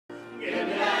Give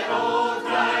me that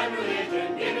old-time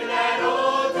religion. Give me that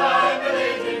old-time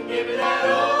religion. Give me that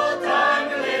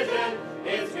old-time religion.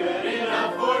 It's good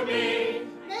enough for me.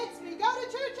 Makes me go to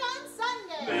church on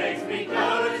Sunday. Makes me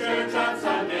go to church on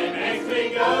Sunday. Makes me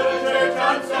go to church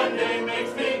on Sunday.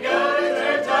 Makes me go to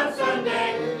church on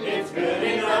Sunday. It's good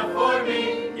enough for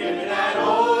me. Give me that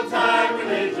old-time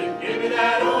religion. Give me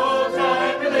that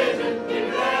old-time religion. Give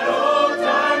me that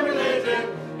old-time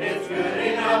religion. It's good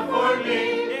enough for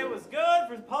me. It was good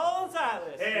for Paul and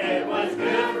Silas. It was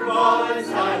good for Paul and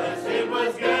Silas. It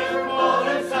was good for Paul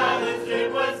and Silas.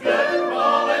 It was good for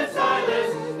Paul and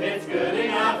Silas. It's good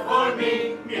enough for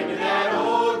me. Give me that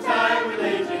old-time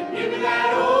religion. Give me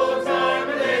that old-time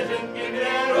religion. Give me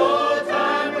that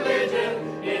old-time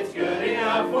religion. It's good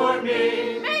enough for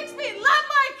me. Makes me love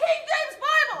my King James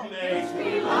Bible. Makes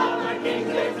me love my King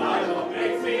James Bible.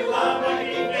 Makes me love my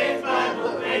King James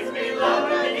Bible. Makes me love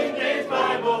my King James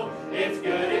Bible. It's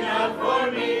good enough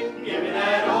for me. Give me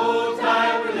that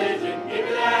old-time religion. Give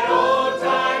me that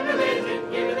old-time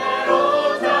religion. Give me that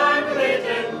old-time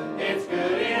religion. It's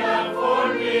good enough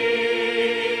for me.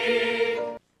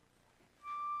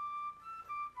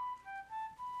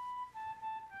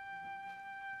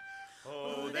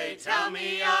 Oh, they tell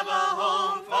me of a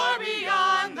home far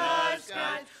beyond the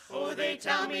skies. Oh, they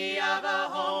tell me of a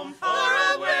home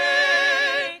far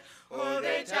away. Oh,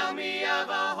 they tell me of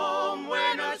a home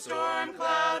where no storm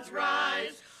clouds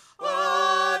rise.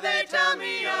 Oh, they tell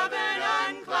me of an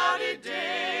unclouded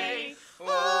day.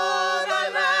 Oh,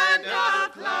 the land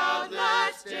of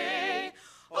cloudless day.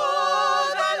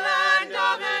 Oh, the land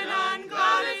of an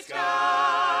unclouded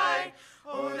sky.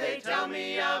 Oh, they tell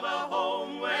me of a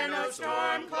home where no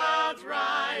storm clouds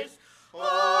rise.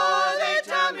 Oh, they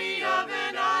tell me of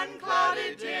an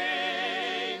unclouded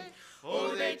day.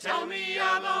 Oh, they tell me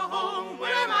of a home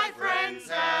where my friends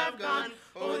have gone.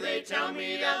 Oh, they tell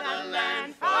me of a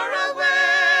land far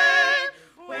away,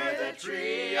 where the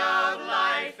tree of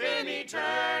life in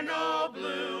eternal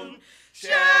bloom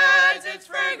sheds its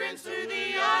fragrance through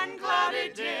the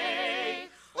unclouded day.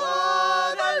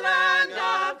 Oh, the land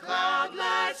of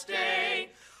cloudless day.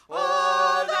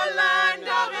 Oh, the land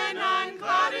of an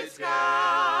unclouded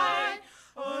sky.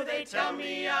 Oh, they tell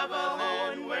me of a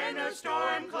home where no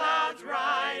storm clouds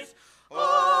rise.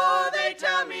 Oh, they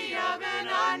tell me of an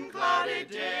unclouded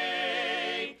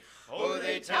day. Oh,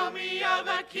 they tell me of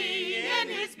a king in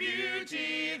his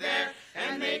beauty there,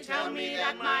 and they tell me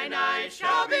that mine eyes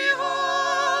shall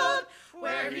behold,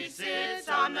 where he sits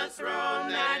on the throne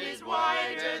that is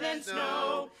whiter than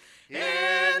snow,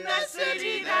 in the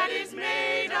city that is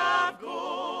made of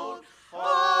gold.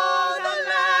 Oh, the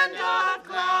land of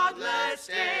cloudless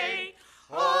day.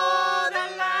 Oh,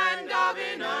 the land of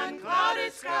an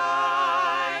unclouded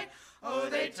sky. Oh,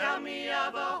 they tell me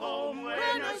of a home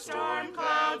where no storm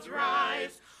clouds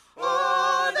rise.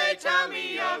 Oh, they tell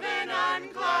me of an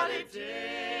unclouded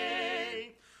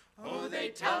day. Oh, they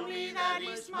tell me that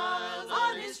he smiles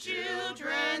on his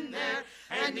children there,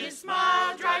 and his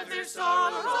smile drives their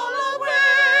sorrows all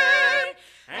away.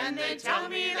 And they tell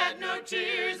me that no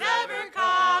tears ever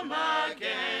come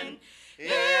again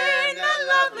in the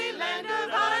lovely land of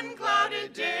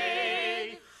unclouded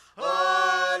day.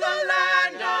 Oh, the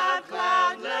land of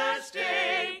cloudless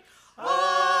day.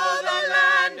 Oh, the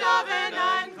land of an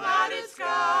unclouded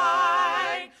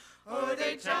sky. Oh,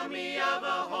 they tell me of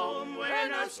a home where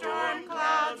no storm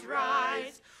clouds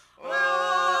rise.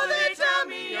 Oh, they tell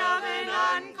me of an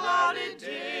unclouded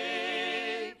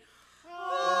day.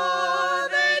 Oh,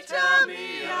 they tell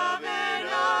me of an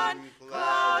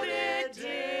unclouded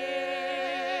day.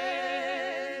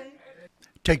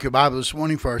 Take your Bible this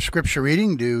morning for our scripture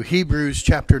reading. Do Hebrews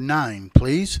chapter 9,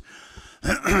 please.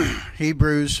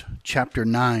 Hebrews chapter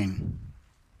 9.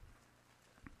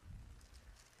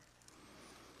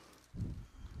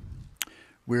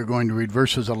 We're going to read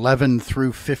verses 11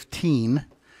 through 15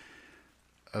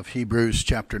 of Hebrews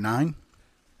chapter 9.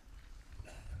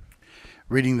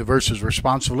 Reading the verses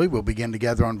responsively, we'll begin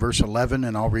together on verse 11,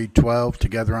 and I'll read 12,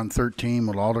 together on 13.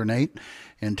 We'll alternate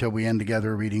until we end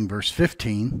together reading verse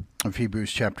 15 of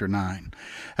Hebrews chapter 9.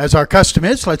 As our custom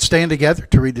is, let's stand together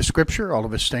to read the scripture. All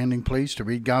of us standing, please, to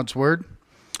read God's word.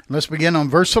 Let's begin on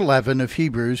verse 11 of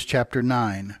Hebrews chapter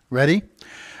 9. Ready?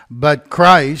 But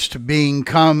Christ, being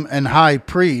come an high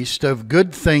priest of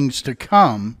good things to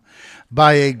come,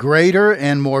 by a greater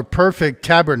and more perfect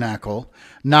tabernacle,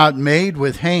 not made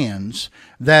with hands,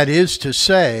 that is to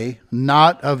say,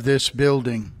 not of this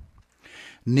building,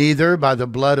 neither by the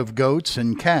blood of goats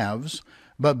and calves,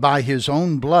 but by his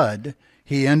own blood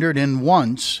he entered in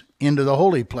once into the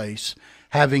holy place,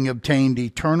 having obtained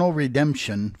eternal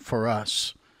redemption for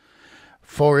us.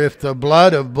 For if the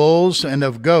blood of bulls and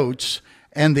of goats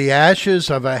and the ashes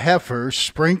of a heifer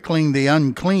sprinkling the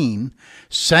unclean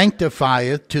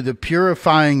sanctifieth to the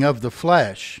purifying of the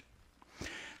flesh,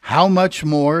 how much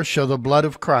more shall the blood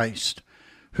of Christ,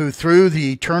 who through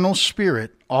the eternal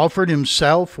Spirit offered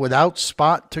himself without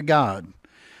spot to God,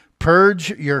 purge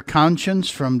your conscience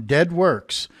from dead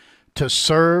works to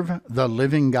serve the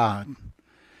living God?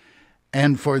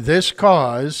 And for this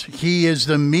cause he is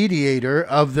the mediator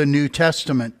of the New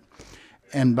Testament,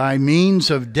 and by means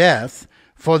of death,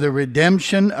 for the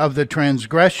redemption of the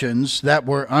transgressions that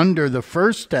were under the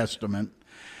first testament,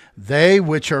 they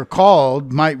which are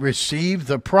called might receive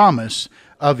the promise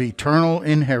of eternal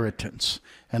inheritance.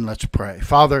 And let's pray.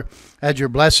 Father, add your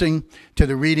blessing to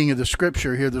the reading of the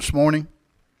Scripture here this morning.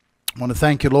 I want to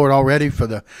thank you, Lord, already for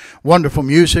the wonderful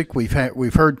music we've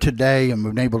heard today and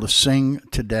been able to sing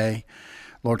today.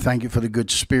 Lord, thank you for the good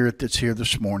spirit that's here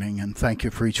this morning, and thank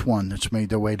you for each one that's made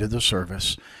their way to the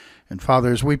service. And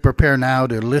Father, as we prepare now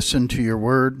to listen to your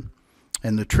word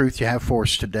and the truth you have for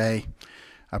us today,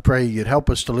 I pray you'd help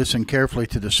us to listen carefully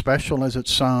to the special as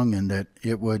it's sung, and that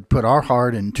it would put our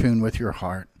heart in tune with your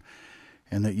heart,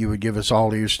 and that you would give us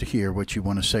all ears to hear what you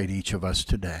want to say to each of us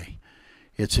today.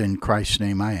 It's in Christ's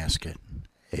name I ask it.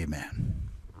 Amen.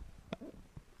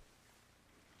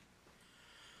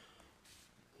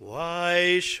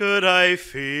 Why should I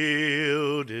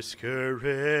feel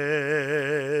discouraged?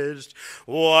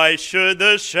 Why should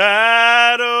the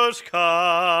shadows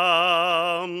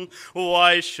come?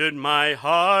 Why should my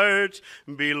heart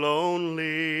be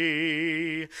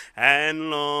lonely and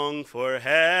long for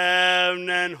heaven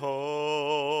and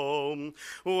home?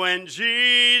 When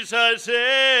Jesus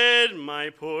is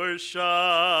my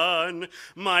portion,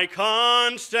 my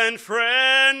constant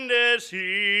friend is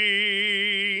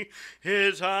he.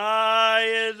 His eye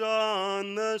is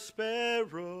on the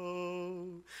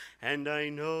sparrow, and I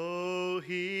know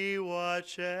he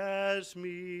watches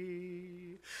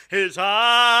me. His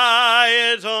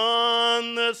eye is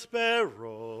on the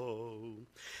sparrow,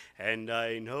 and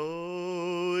I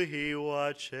know he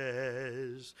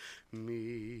watches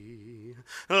me.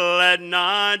 Let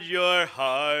not your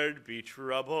heart be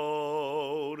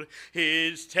troubled.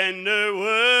 His tender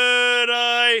word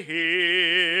I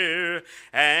hear,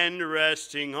 and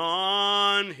resting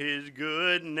on his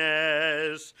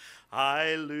goodness,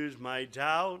 I lose my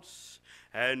doubts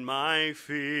and my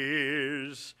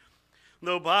fears.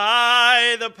 Though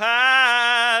by the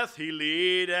path he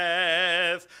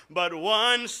leadeth, but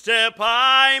one step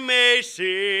I may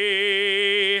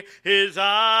see. His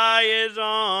eye is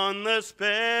on the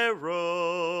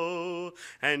sparrow,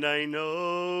 and I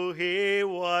know he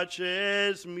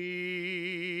watches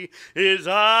me. His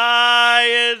eye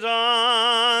is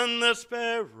on the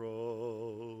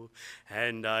sparrow,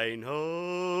 and I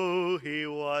know he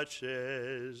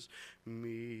watches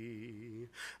me.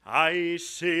 I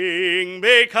sing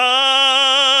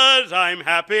because I'm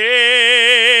happy.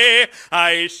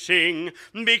 I sing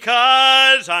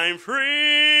because I'm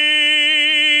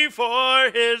free.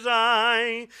 For his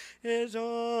eye is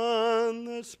on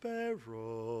the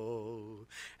sparrow,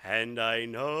 and I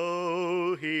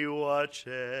know he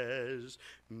watches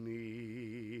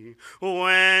me.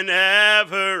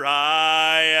 Whenever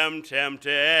I am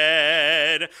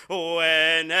tempted,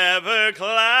 whenever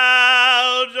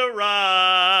clouds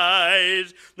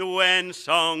arise, when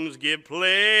songs give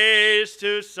place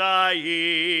to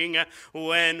sighing,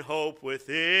 when hope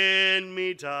within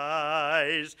me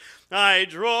dies, I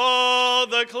draw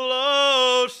the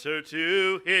closer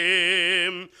to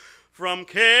him. From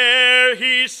care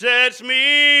he sets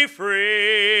me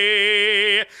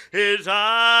free. His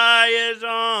eye is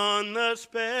on the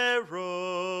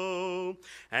sparrow,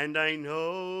 and I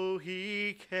know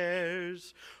he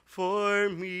cares for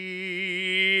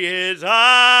me. His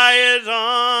eye is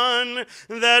on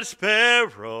that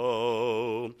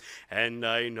sparrow, and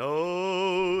I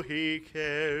know he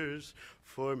cares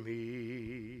for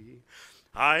me.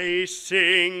 I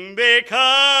sing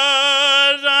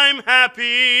because I'm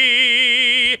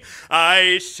happy.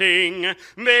 I sing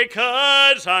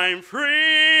because I'm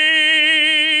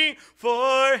free.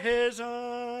 For his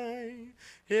eye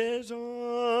is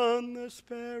on the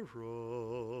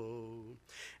sparrow,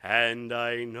 and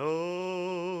I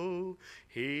know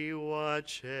he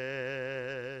watches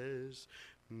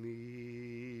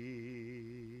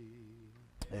me.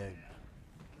 Amen.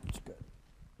 That's good.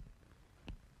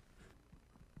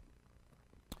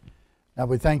 Now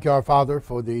we thank you, our Father,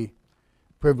 for the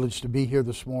privilege to be here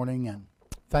this morning, and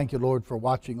thank you, Lord, for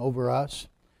watching over us.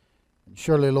 And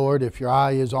surely, Lord, if your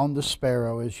eye is on the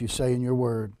sparrow, as you say in your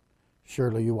word,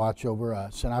 surely you watch over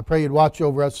us. And I pray you'd watch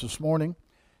over us this morning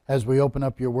as we open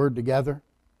up your word together.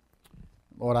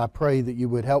 Lord, I pray that you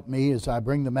would help me as I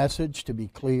bring the message to be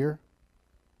clear,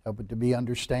 help it to be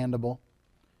understandable,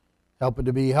 help it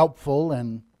to be helpful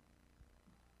and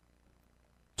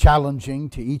challenging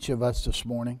to each of us this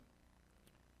morning.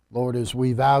 Lord, as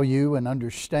we value and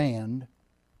understand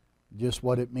just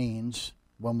what it means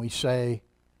when we say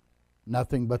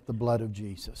nothing but the blood of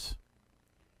Jesus.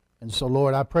 And so,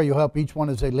 Lord, I pray you'll help each one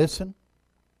as they listen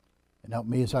and help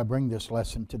me as I bring this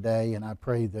lesson today. And I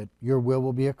pray that your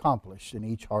will be accomplished in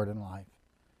each heart and life.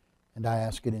 And I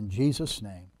ask it in Jesus'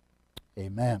 name.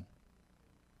 Amen.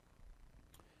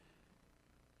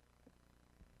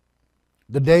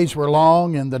 The days were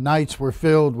long and the nights were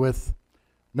filled with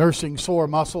nursing sore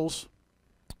muscles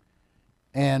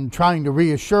and trying to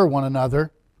reassure one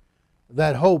another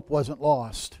that hope wasn't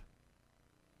lost.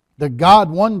 That God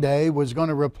one day was going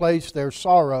to replace their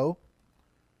sorrow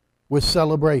with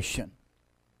celebration.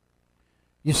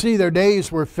 You see, their days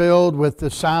were filled with the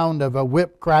sound of a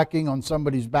whip cracking on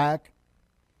somebody's back,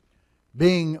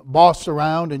 being bossed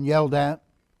around and yelled at,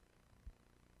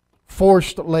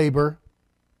 forced labor.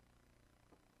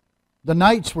 The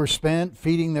nights were spent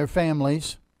feeding their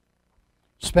families,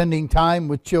 spending time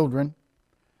with children,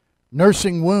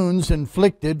 nursing wounds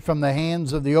inflicted from the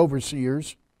hands of the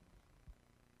overseers.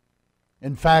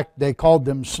 In fact, they called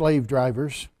them slave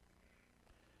drivers.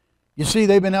 You see,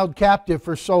 they've been held captive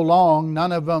for so long,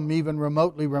 none of them even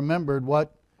remotely remembered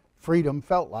what freedom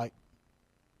felt like.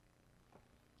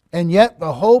 And yet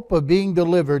the hope of being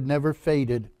delivered never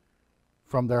faded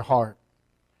from their heart.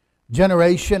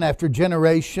 Generation after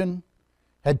generation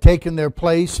had taken their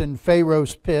place in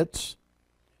Pharaoh's pits,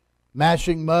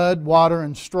 mashing mud, water,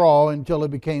 and straw until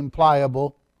it became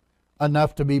pliable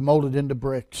enough to be molded into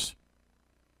bricks.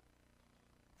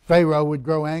 Pharaoh would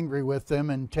grow angry with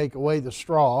them and take away the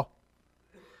straw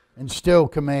and still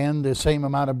command the same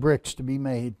amount of bricks to be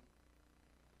made.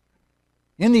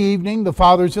 In the evening, the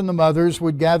fathers and the mothers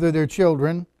would gather their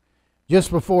children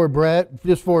just before bed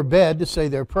to say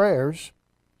their prayers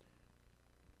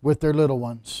with their little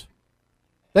ones.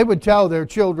 They would tell their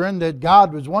children that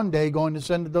God was one day going to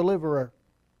send a deliverer,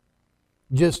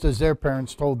 just as their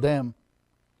parents told them.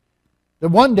 That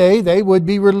one day they would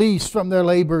be released from their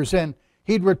labors and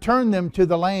He'd return them to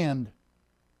the land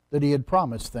that He had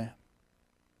promised them.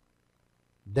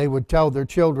 They would tell their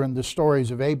children the stories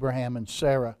of Abraham and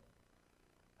Sarah,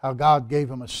 how God gave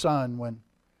them a son when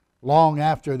long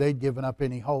after they'd given up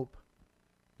any hope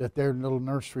that their little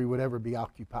nursery would ever be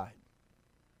occupied.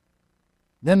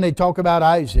 Then they talk about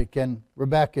Isaac and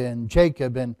Rebekah and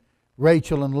Jacob and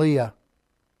Rachel and Leah.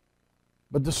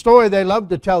 But the story they loved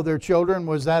to tell their children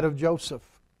was that of Joseph,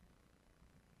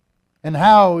 and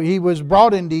how he was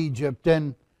brought into Egypt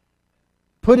and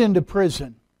put into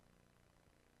prison.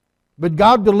 But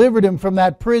God delivered him from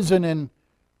that prison and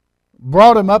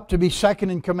brought him up to be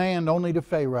second in command only to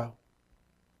Pharaoh.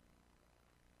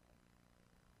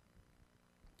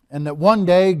 And that one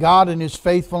day God in His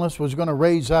faithfulness was going to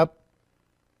raise up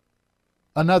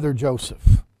another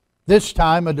Joseph. This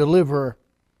time a deliverer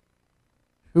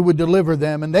who would deliver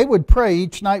them. And they would pray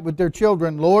each night with their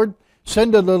children, Lord,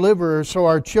 send a deliverer so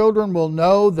our children will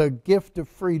know the gift of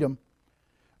freedom.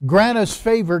 Grant us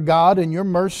favor, God, in your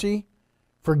mercy.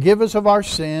 Forgive us of our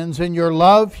sins. In your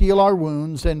love, heal our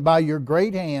wounds. And by your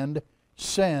great hand,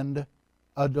 send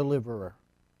a deliverer.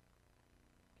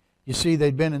 You see,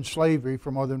 they'd been in slavery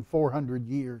for more than 400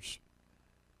 years.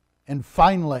 And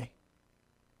finally,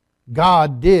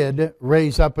 God did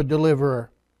raise up a deliverer.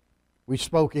 We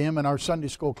spoke of him in our Sunday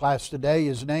school class today.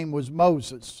 His name was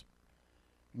Moses.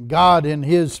 God in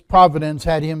His providence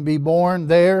had him be born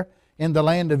there in the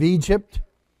land of Egypt.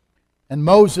 And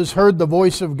Moses heard the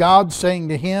voice of God saying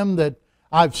to him that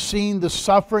I've seen the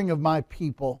suffering of my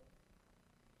people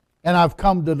and I've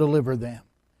come to deliver them.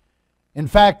 In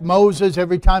fact, Moses,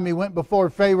 every time he went before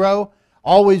Pharaoh,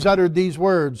 always uttered these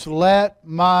words, let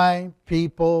my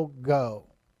people go,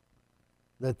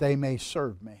 that they may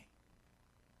serve me.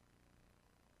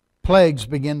 Plagues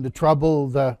began to trouble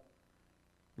the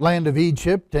land of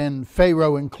Egypt, and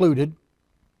Pharaoh included.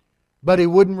 But he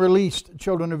wouldn't release the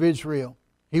children of Israel.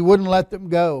 He wouldn't let them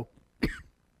go.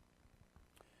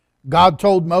 God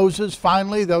told Moses,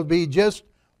 finally, there'll be just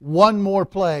one more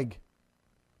plague.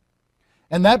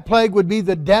 And that plague would be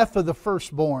the death of the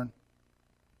firstborn.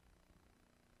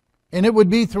 And it would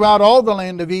be throughout all the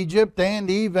land of Egypt, and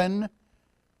even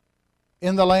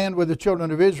in the land where the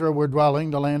children of Israel were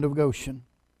dwelling, the land of Goshen.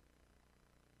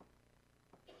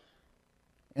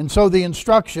 And so the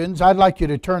instructions, I'd like you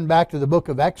to turn back to the book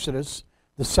of Exodus,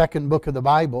 the second book of the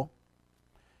Bible.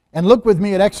 And look with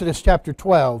me at Exodus chapter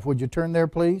 12. Would you turn there,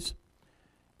 please?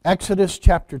 Exodus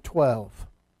chapter 12.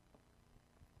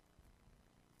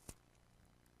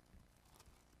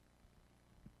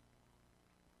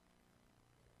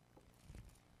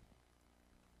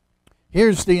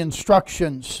 Here's the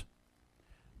instructions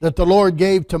that the Lord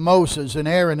gave to Moses and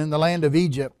Aaron in the land of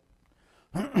Egypt.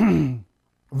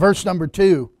 Verse number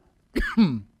 2.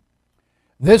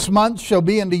 This month shall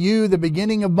be unto you the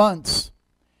beginning of months.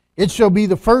 It shall be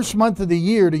the first month of the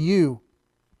year to you.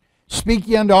 Speak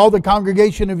ye unto all the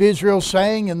congregation of Israel,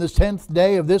 saying, in the 10th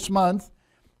day of this month,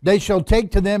 they shall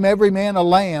take to them every man a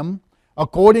lamb,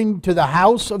 according to the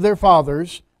house of their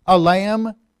fathers, a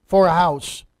lamb for a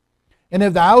house. And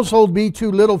if the household be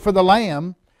too little for the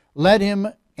lamb, let him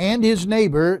and his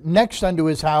neighbor next unto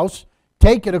his house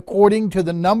take it according to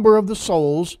the number of the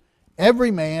souls.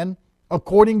 Every man,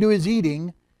 according to his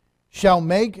eating, shall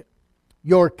make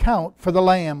your count for the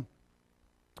lamb.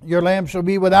 Your lamb shall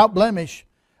be without blemish,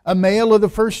 a male of the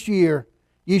first year.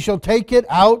 Ye shall take it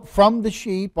out from the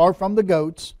sheep or from the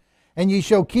goats, and ye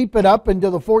shall keep it up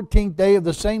until the 14th day of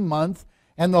the same month,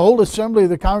 and the whole assembly of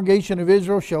the congregation of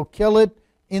Israel shall kill it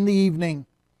in the evening.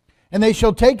 And they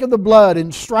shall take of the blood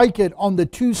and strike it on the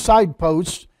 2 side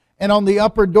posts and on the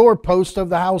upper door post of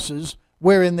the houses,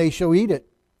 wherein they shall eat it.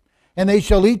 And they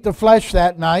shall eat the flesh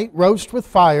that night, roast with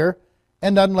fire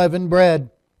and unleavened bread,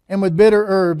 and with bitter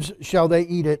herbs shall they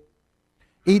eat it.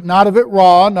 Eat not of it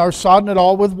raw, nor sodden it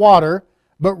all with water,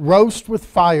 but roast with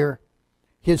fire,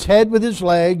 his head with his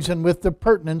legs, and with the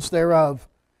purtenance thereof.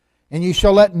 And ye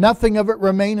shall let nothing of it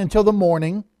remain until the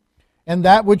morning, and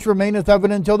that which remaineth of it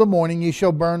until the morning ye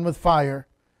shall burn with fire.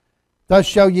 Thus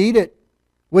shall ye eat it,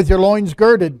 with your loins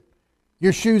girded,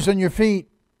 your shoes on your feet,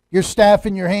 your staff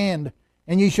in your hand,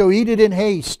 and ye shall eat it in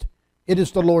haste. It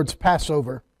is the Lord's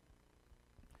Passover.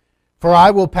 For I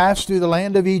will pass through the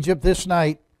land of Egypt this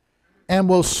night, and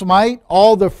will smite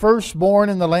all the firstborn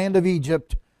in the land of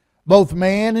Egypt, both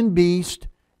man and beast,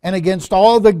 and against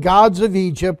all the gods of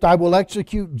Egypt I will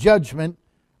execute judgment.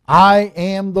 I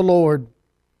am the Lord.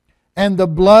 And the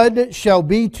blood shall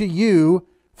be to you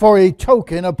for a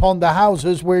token upon the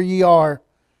houses where ye are.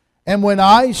 And when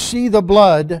I see the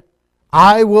blood,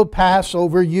 I will pass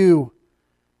over you.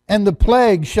 And the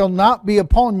plague shall not be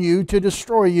upon you to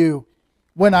destroy you,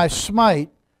 when I smite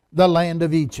the land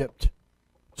of Egypt.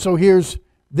 So here's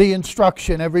the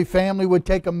instruction. Every family would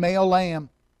take a male lamb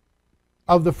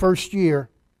of the first year,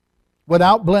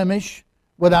 without blemish,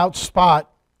 without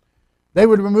spot. They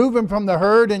would remove him from the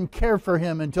herd and care for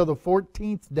him until the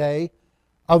 14th day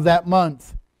of that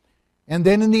month. And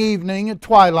then in the evening at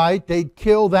twilight, they'd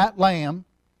kill that lamb,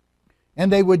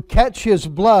 and they would catch his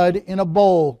blood in a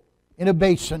bowl, in a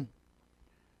basin.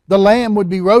 The lamb would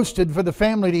be roasted for the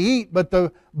family to eat, but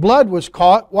the blood was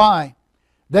caught. Why?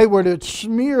 They were to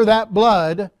smear that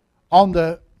blood on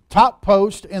the top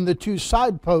post and the 2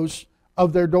 side posts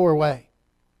of their doorway.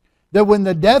 That when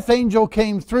the death angel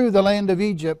came through the land of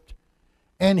Egypt,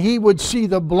 and he would see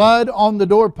the blood on the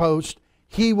doorpost,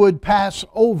 he would pass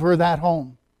over that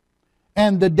home.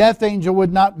 And the death angel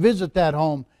would not visit that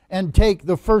home and take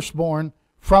the firstborn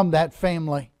from that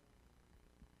family.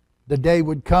 The day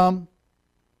would come.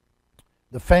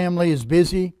 The family is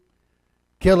busy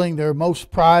killing their most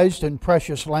prized and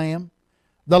precious lamb.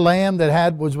 The lamb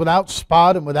that was without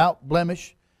spot and without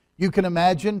blemish. You can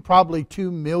imagine probably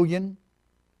 2 million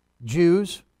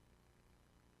Jews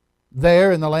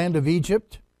there in the land of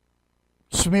Egypt,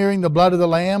 smearing the blood of the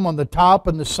lamb on the top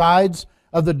and the sides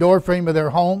of the doorframe of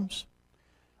their homes.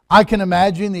 I can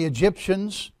imagine the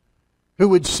Egyptians who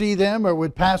would see them or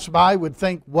would pass by would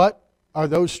think, what are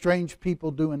those strange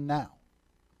people doing now?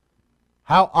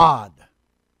 How odd.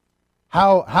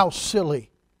 How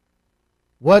silly.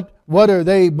 What are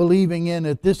they believing in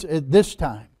at this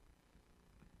time?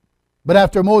 But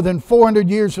after more than 400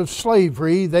 years of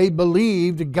slavery, they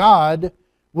believed God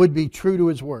would be true to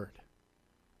His Word,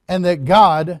 and that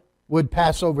God would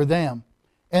pass over them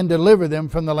and deliver them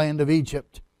from the land of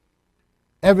Egypt.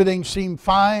 Everything seemed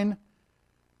fine.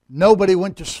 Nobody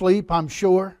went to sleep, I'm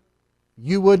sure.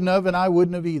 You wouldn't have, and I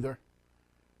wouldn't have either.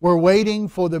 We're waiting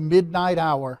for the midnight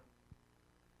hour.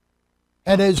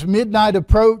 And as midnight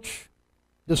approached,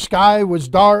 the sky was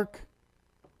dark,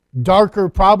 darker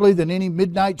probably than any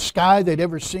midnight sky they'd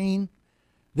ever seen.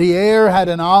 The air had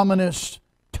an ominous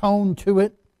tone to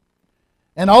it.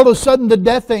 And all of a sudden the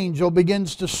death angel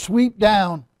begins to sweep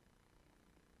down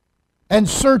and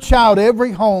search out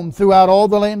every home throughout all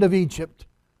the land of Egypt.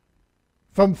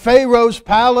 From Pharaoh's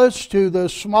palace to the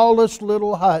smallest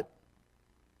little hut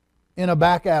in a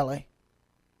back alley.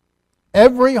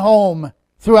 Every home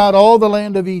throughout all the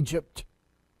land of Egypt.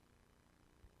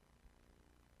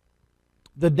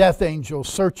 The death angel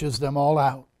searches them all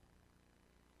out.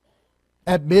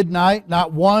 At midnight,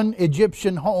 not one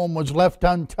Egyptian home was left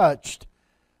untouched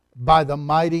by the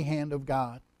mighty hand of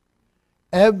God.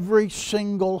 Every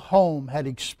single home had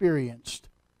experienced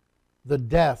the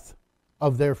death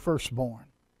of their firstborn.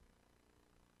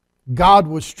 God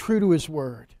was true to His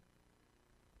word.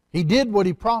 He did what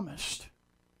He promised.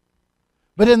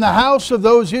 But in the house of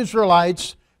those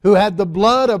Israelites who had the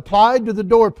blood applied to the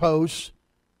doorposts,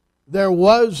 there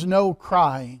was no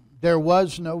crying. There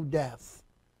was no death.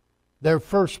 Their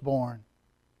firstborn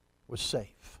was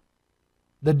safe.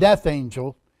 The death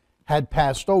angel had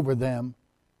passed over them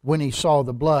when he saw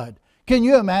the blood. Can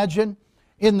you imagine?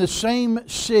 In the same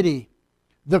city,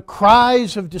 the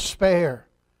cries of despair,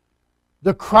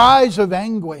 the cries of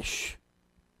anguish,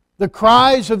 the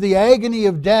cries of the agony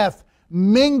of death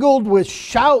mingled with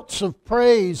shouts of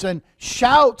praise and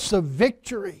shouts of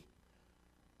victory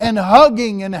and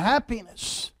hugging and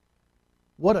happiness.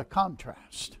 What a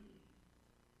contrast.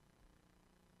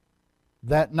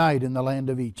 That night in the land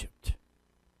of Egypt.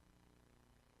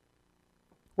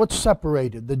 What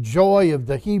separated the joy of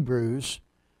the Hebrews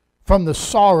from the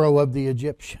sorrow of the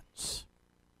Egyptians?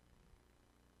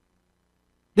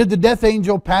 Did the death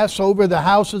angel pass over the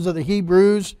houses of the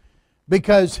Hebrews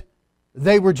because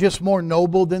they were just more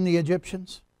noble than the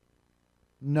Egyptians?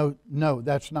 No,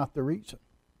 that's not the reason.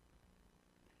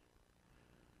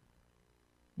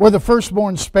 Were the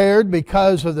firstborn spared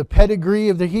because of the pedigree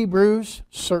of the Hebrews?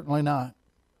 Certainly not.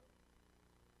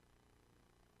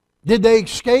 Did they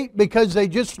escape because they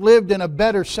just lived in a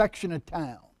better section of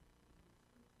town?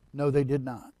 No, they did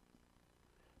not.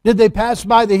 Did they pass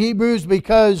by the Hebrews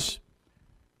because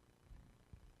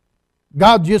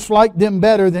God just liked them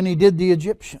better than He did the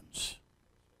Egyptians?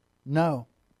 No.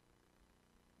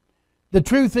 The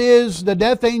truth is, the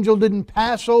death angel didn't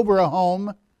pass over a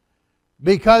home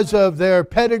because of their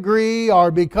pedigree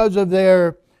or because of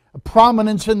their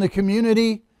prominence in the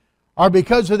community or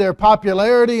because of their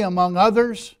popularity among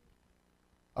others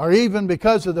or even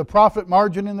because of the profit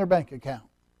margin in their bank account.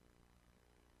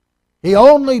 He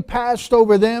only passed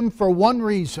over them for one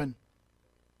reason.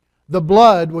 The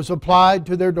blood was applied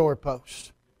to their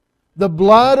doorposts. The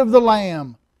blood of the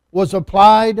Lamb was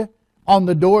applied on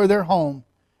the door of their home,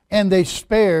 and they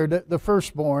spared the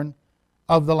firstborn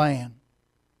of the land.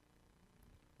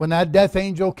 When that death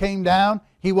angel came down,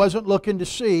 he wasn't looking to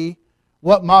see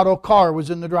what model car was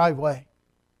in the driveway.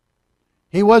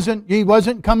 He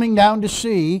wasn't coming down to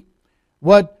see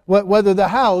whether the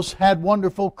house had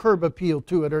wonderful curb appeal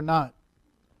to it or not.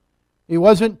 He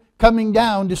wasn't coming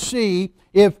down to see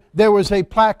if there was a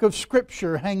plaque of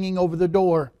Scripture hanging over the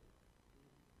door.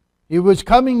 He was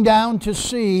coming down to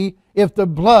see if the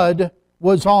blood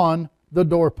was on the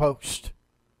doorpost.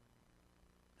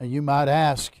 And you might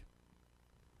ask,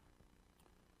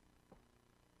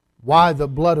 why the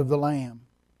blood of the Lamb?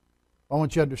 I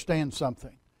want you to understand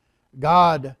something.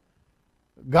 God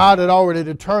had already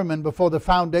determined before the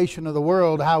foundation of the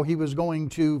world how He was going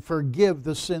to forgive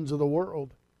the sins of the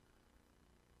world.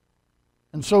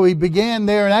 And so He began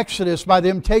there in Exodus by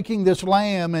them taking this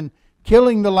lamb and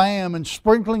killing the lamb and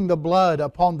sprinkling the blood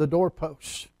upon the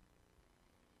doorposts.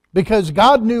 Because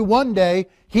God knew one day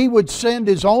He would send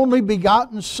His only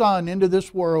begotten Son into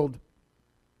this world.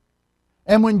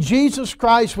 And when Jesus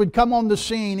Christ would come on the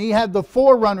scene, He had the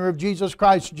forerunner of Jesus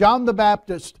Christ, John the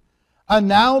Baptist,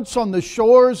 announce on the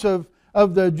shores of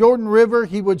the Jordan River.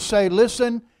 He would say,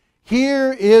 listen,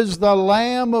 here is the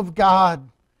Lamb of God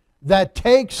that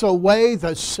takes away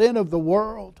the sin of the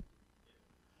world.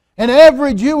 And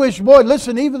every Jewish boy,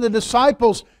 listen, even the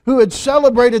disciples who had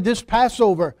celebrated this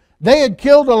Passover, they had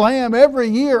killed a lamb every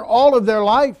year all of their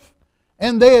life.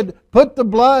 And they had put the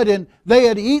blood and they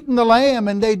had eaten the lamb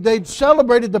and they'd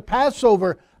celebrated the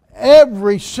Passover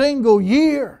every single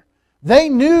year. They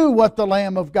knew what the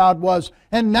Lamb of God was.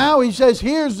 And now He says,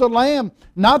 here's the Lamb,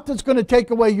 not that's going to take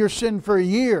away your sin for a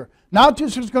year. Not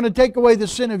just that's going to take away the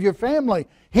sin of your family.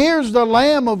 Here's the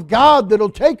Lamb of God that'll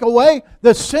take away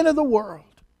the sin of the world.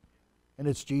 And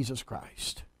it's Jesus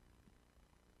Christ.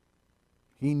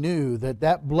 He knew that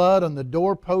that blood on the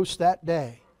doorpost that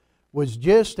day was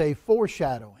just a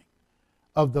foreshadowing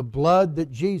of the blood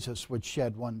that Jesus would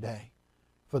shed one day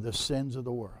for the sins of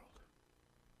the world.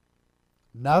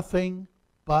 Nothing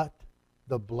but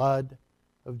the blood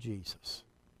of Jesus.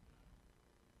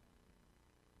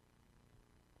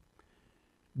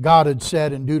 God had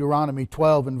said in Deuteronomy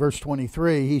 12 and verse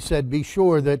 23, He said, be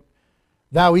sure that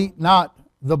thou eat not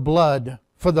the blood,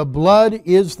 for the blood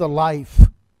is the life,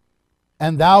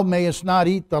 and thou mayest not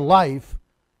eat the life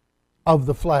of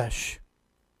the flesh.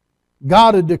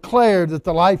 God had declared that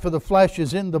the life of the flesh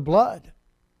is in the blood.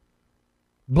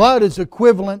 Blood is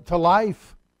equivalent to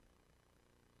life.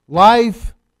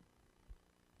 Life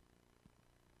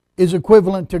is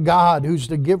equivalent to God, who's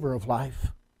the giver of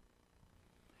life.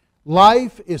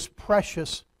 Life is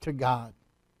precious to God.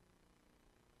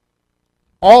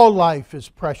 All life is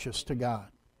precious to God.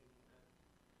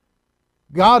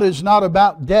 God is not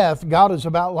about death, God is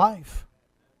about life.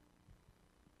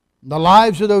 The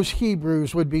lives of those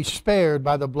Hebrews would be spared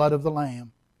by the blood of the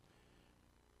Lamb.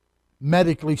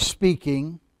 Medically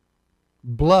speaking,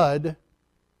 blood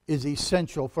is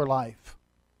essential for life.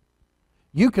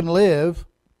 You can live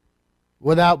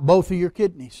without both of your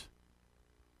kidneys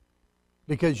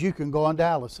because you can go on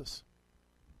dialysis.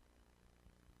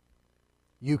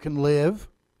 You can live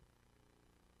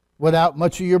without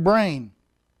much of your brain.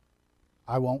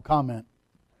 I won't comment.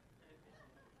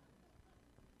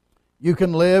 You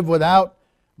can live without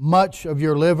much of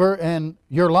your liver and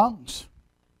your lungs.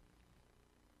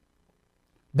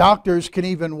 Doctors can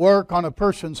even work on a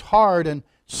person's heart and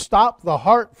stop the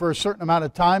heart for a certain amount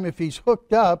of time if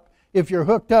you're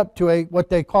hooked up to what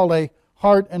they call a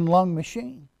heart and lung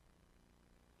machine.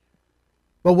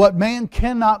 But what man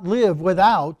cannot live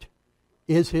without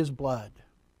is his blood.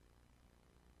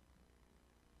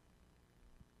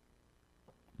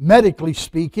 Medically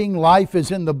speaking, life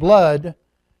is in the blood,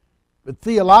 but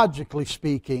theologically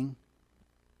speaking,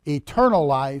 eternal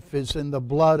life is in the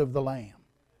blood of the Lamb.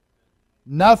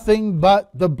 Nothing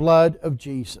but the blood of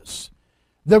Jesus.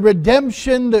 The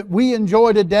redemption that we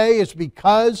enjoy today is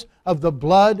because of the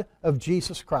blood of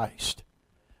Jesus Christ.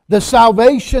 The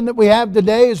salvation that we have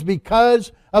today is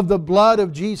because of the blood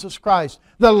of Jesus Christ.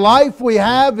 The life we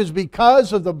have is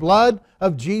because of the blood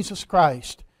of Jesus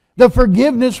Christ. The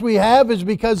forgiveness we have is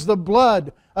because of the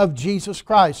blood of Jesus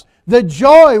Christ. The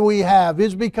joy we have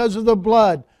is because of the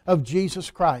blood of Jesus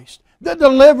Christ. The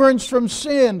deliverance from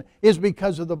sin is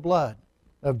because of the blood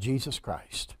of Jesus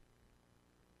Christ.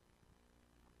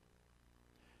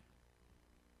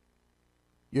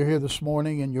 You're here this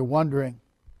morning and you're wondering,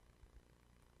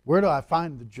 where do I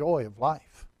find the joy of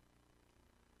life?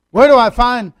 Where do I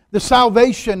find the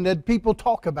salvation that people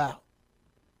talk about?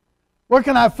 Where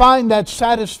can I find that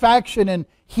satisfaction and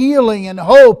healing and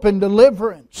hope and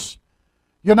deliverance?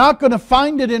 You're not going to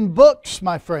find it in books,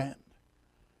 my friend.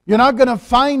 You're not going to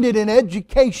find it in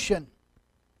education.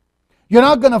 You're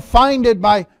not going to find it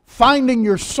by finding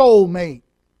your soulmate,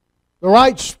 the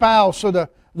right spouse or the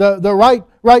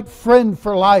right friend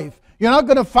for life. You're not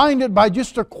going to find it by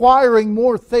just acquiring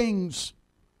more things.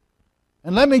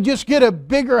 And let me just get a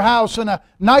bigger house and a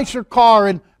nicer car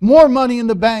and more money in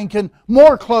the bank and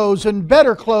more clothes and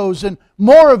better clothes and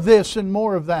more of this and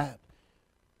more of that.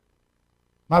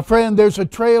 My friend, there's a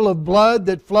trail of blood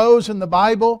that flows in the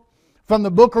Bible from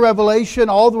the book of Revelation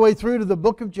all the way through to the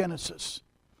book of Genesis.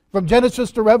 From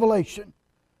Genesis to Revelation.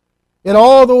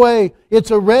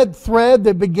 It's a red thread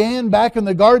that began back in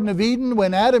the Garden of Eden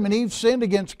when Adam and Eve sinned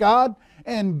against God,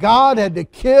 and God had to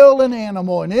kill an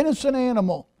animal, an innocent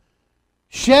animal,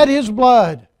 shed His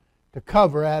blood to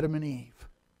cover Adam and Eve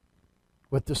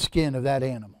with the skin of that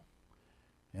animal.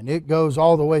 And it goes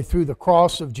all the way through the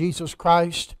cross of Jesus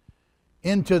Christ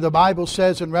into, the Bible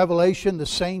says in Revelation, the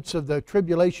saints of the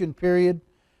tribulation period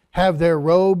have their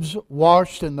robes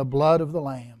washed in the blood of the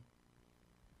Lamb.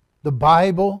 The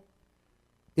Bible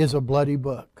is a bloody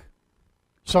book.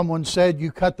 Someone said,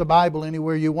 you cut the Bible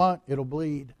anywhere you want, it'll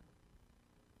bleed.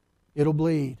 It'll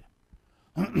bleed.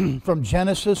 From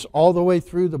Genesis all the way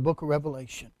through the book of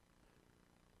Revelation.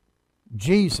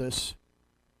 Jesus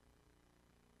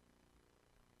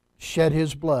shed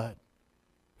His blood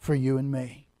for you and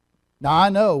me. Now I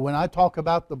know when I talk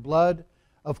about the blood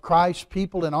of Christ,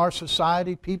 people in our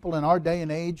society, people in our day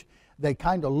and age, they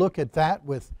kind of look at that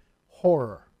with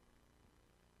horror.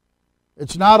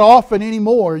 It's not often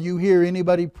anymore you hear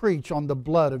anybody preach on the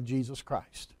blood of Jesus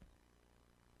Christ.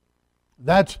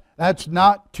 That's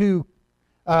not too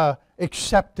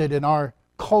accepted in our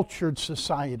cultured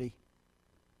society.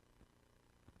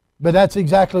 But that's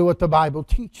exactly what the Bible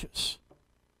teaches.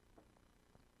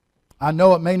 I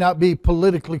know it may not be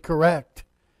politically correct,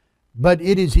 but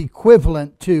it is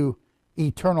equivalent to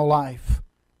eternal life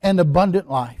and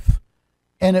abundant life.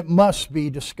 And it must be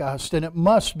discussed and it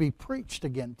must be preached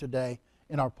again today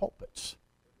in our pulpits.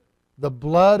 The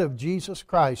blood of Jesus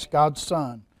Christ, God's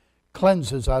Son,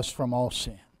 cleanses us from all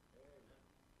sin.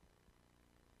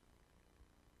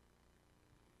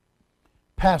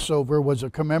 Passover was a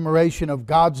commemoration of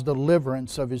God's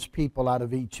deliverance of His people out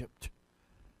of Egypt.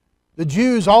 The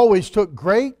Jews always took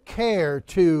great care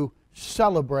to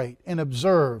celebrate and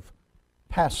observe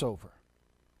Passover.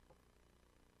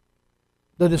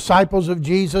 The disciples of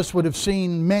Jesus would have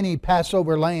seen many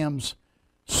Passover lambs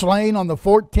slain on the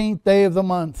 14th day of the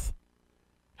month,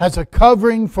 as a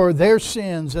covering for their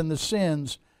sins and the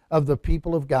sins of the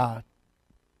people of God.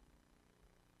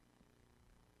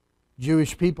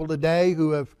 Jewish people today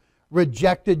who have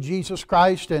rejected Jesus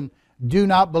Christ and do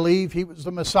not believe He was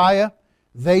the Messiah,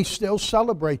 they still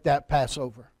celebrate that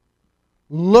Passover,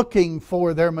 looking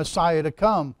for their Messiah to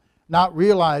come, not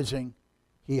realizing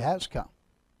He has come.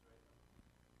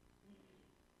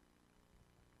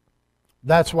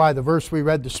 That's why the verse we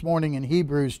read this morning in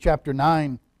Hebrews chapter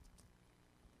 9,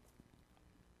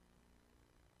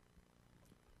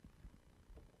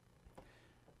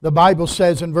 the Bible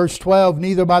says in verse 12,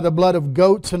 neither by the blood of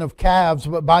goats and of calves,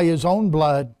 but by His own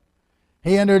blood,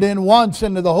 He entered in once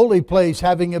into the holy place,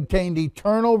 having obtained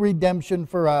eternal redemption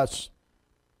for us.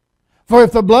 For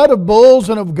if the blood of bulls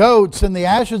and of goats and the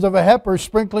ashes of a heifer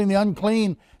sprinkling the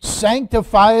unclean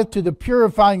sanctifieth to the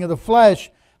purifying of the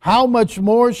flesh, how much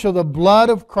more shall the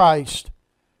blood of Christ,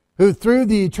 who through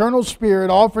the eternal Spirit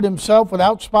offered Himself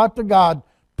without spot to God,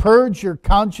 purge your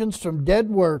conscience from dead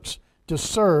works to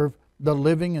serve the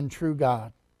living and true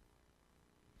God.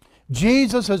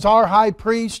 Jesus, as our high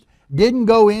priest, didn't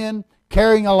go in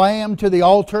carrying a lamb to the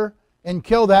altar and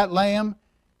kill that lamb.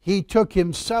 He took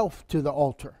Himself to the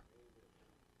altar.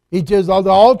 The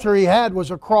altar He had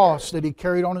was a cross that He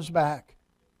carried on His back.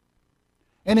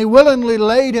 And He willingly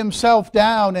laid Himself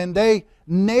down, and they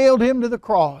nailed Him to the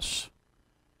cross.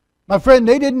 My friend,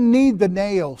 they didn't need the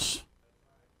nails.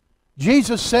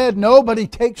 Jesus said, nobody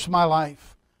takes my life.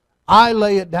 I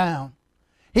lay it down.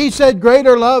 He said,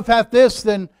 greater love hath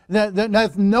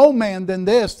no man than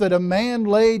this, that a man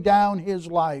lay down his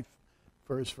life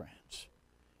for his friends.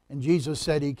 And Jesus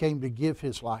said He came to give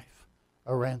His life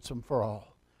a ransom for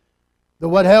all.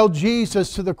 What held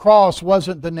Jesus to the cross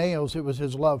wasn't the nails, it was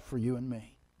His love for you and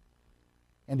me.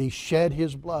 And He shed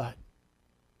His blood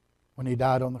when He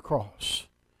died on the cross.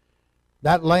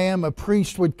 That lamb a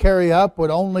priest would carry up would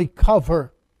only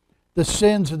cover the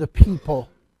sins of the people.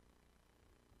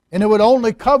 And it would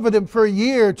only cover them for a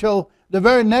year till the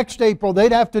very next April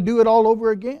they'd have to do it all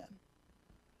over again.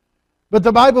 But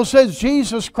the Bible says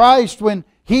Jesus Christ, when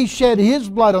He shed His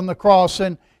blood on the cross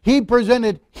and He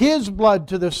presented His blood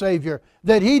to the Savior,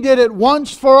 that He did it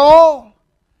once for all.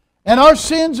 And our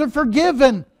sins are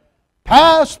forgiven,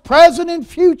 past, present, and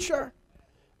future.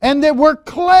 And that we're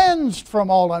cleansed from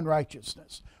all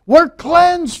unrighteousness. We're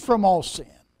cleansed from all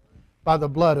sin by the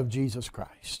blood of Jesus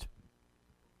Christ.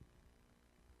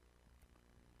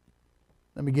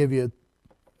 Let me give you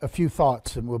a few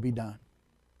thoughts and we'll be done.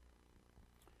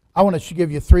 I want to give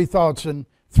you 3 thoughts and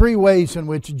 3 ways in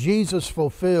which Jesus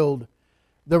fulfilled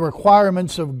the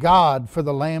requirements of God for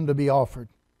the lamb to be offered.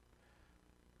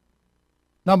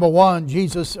 Number 1,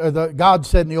 God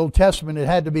said in the Old Testament it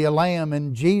had to be a lamb,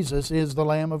 and Jesus is the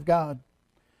Lamb of God.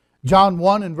 John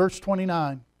 1 and verse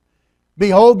 29.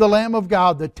 Behold the Lamb of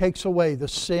God that takes away the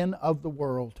sin of the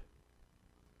world.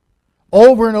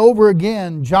 Over and over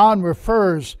again, John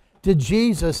refers to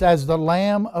Jesus as the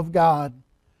Lamb of God.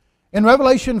 In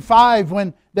Revelation 5,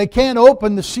 when they can't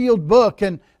open the sealed book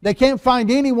and they can't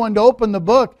find anyone to open the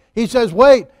book, He says,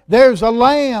 wait, there's a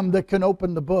Lamb that can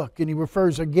open the book. And He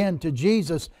refers again to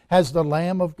Jesus as the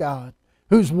Lamb of God,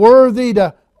 who's worthy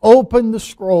to open the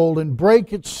scroll and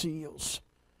break its seals.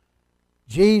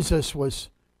 Jesus was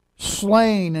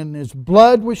slain and His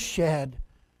blood was shed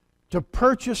to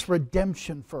purchase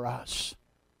redemption for us.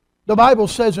 The Bible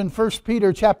says in 1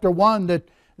 Peter chapter 1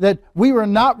 that we were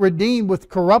not redeemed with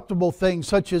corruptible things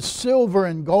such as silver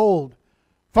and gold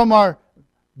from our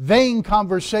vain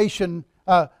conversation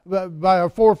by our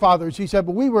forefathers. He said,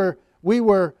 but we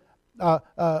were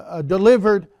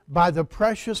delivered by the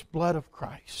precious blood of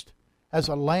Christ as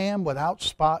a lamb without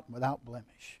spot and without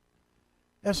blemish.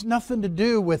 It has nothing to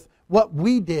do with what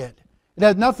we did. It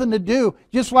had nothing to do,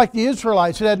 just like the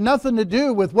Israelites, it had nothing to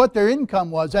do with what their income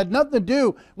was. It had nothing to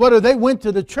do whether they went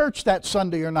to the church that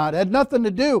Sunday or not. It had nothing to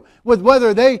do with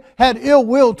whether they had ill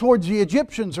will towards the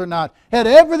Egyptians or not. It had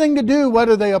everything to do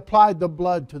whether they applied the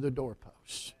blood to the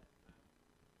doorposts.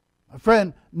 My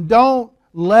friend, don't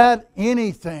let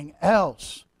anything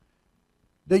else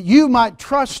that you might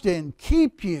trust in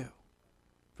keep you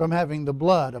from having the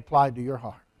blood applied to your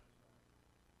heart,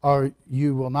 or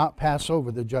you will not pass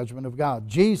over the judgment of God.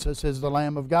 Jesus is the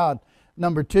Lamb of God.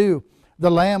 Number 2, the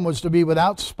Lamb was to be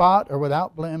without spot or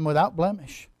without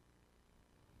blemish.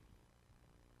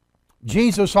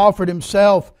 Jesus offered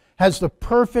Himself as the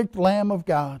perfect Lamb of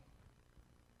God.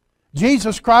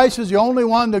 Jesus Christ is the only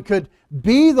one that could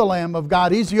be the Lamb of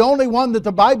God. He's the only one that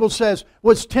the Bible says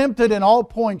was tempted in all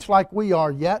points like we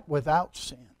are, yet without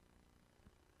sin.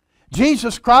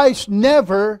 Jesus Christ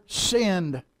never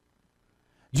sinned.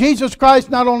 Jesus Christ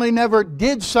not only never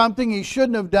did something He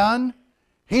shouldn't have done,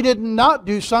 He did not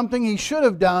do something he should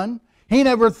have done. He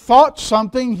never thought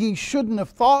something he shouldn't have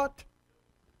thought.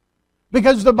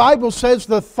 Because the Bible says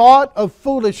the thought of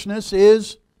foolishness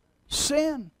is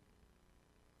sin.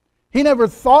 He never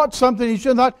thought something he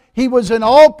shouldn't have thought. He was in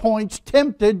all points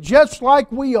tempted just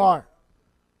like we are,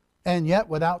 and yet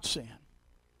without sin.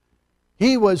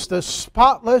 He was the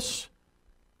spotless,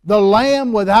 the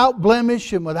Lamb without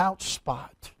blemish and without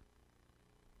spot.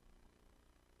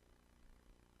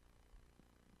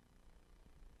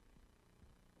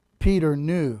 Peter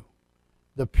knew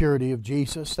the purity of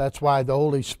Jesus. That's why the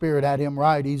Holy Spirit had him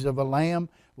write, He's of a Lamb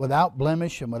without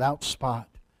blemish and without spot.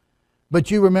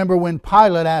 But you remember when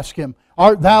Pilate asked him,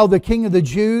 Art thou the King of the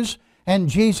Jews? And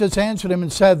Jesus answered him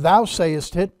and said, Thou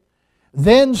sayest it.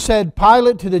 Then said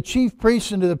Pilate to the chief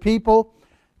priests and to the people,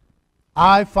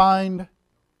 I find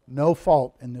no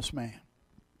fault in this man.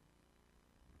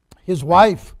 His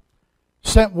wife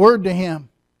sent word to him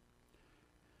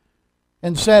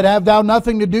and said, Have thou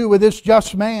nothing to do with this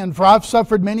just man, for I've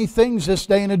suffered many things this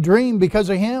day in a dream because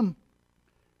of him.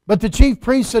 But the chief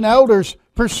priests and elders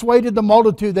persuaded the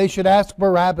multitude they should ask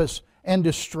Barabbas and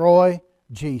destroy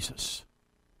Jesus.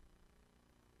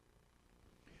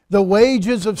 The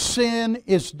wages of sin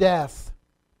is death.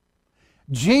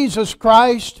 Jesus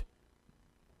Christ,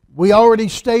 we already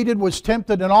stated, was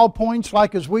tempted in all points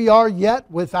like as we are,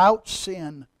 yet without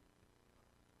sin.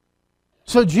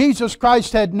 So Jesus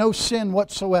Christ had no sin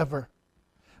whatsoever.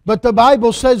 But the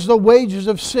Bible says the wages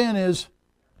of sin is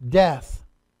death.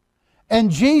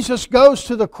 And Jesus goes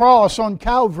to the cross on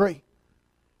Calvary.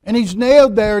 And He's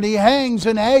nailed there and He hangs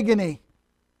in agony.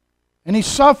 And He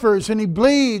suffers and He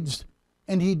bleeds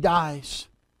and He dies.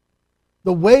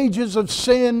 The wages of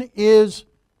sin is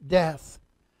death.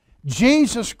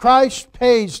 Jesus Christ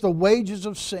pays the wages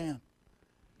of sin.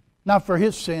 Now for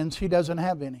His sins, He doesn't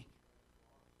have any.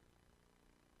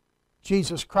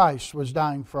 Jesus Christ was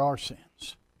dying for our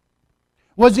sins.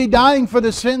 Was He dying for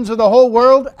the sins of the whole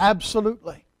world?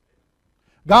 Absolutely.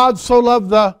 God so loved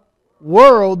the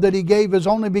world that He gave His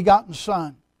only begotten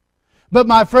Son. But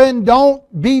my friend,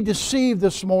 don't be deceived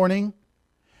this morning.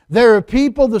 There are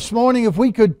people this morning, if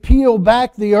we could peel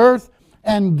back the earth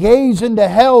and gaze into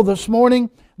hell this morning,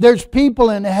 there's people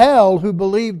in hell who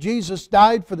believe Jesus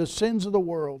died for the sins of the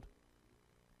world.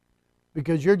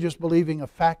 Because you're just believing a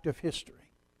fact of history.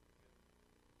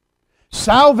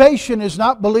 Salvation is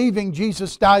not believing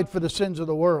Jesus died for the sins of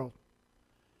the world.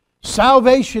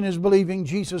 Salvation is believing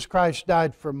Jesus Christ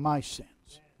died for my sins.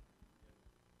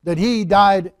 That He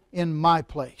died in my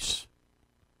place.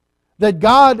 That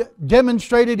God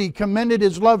demonstrated, He commended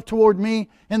His love toward me,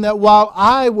 and that while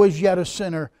I was yet a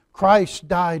sinner, Christ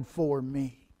died for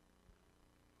me.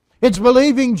 It's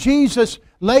believing Jesus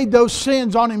laid those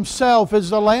sins on Himself as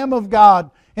the Lamb of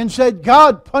God and said,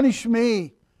 God, punish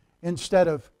me, instead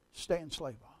of Stan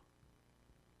Slabaugh.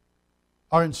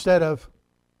 Or instead of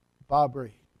Bob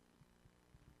Reed.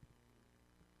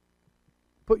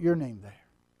 Put your name there.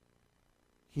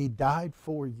 He died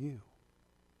for you.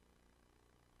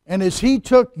 And as He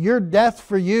took your death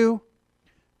for you,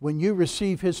 when you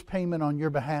receive His payment on your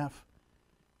behalf,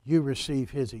 you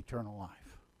receive His eternal life.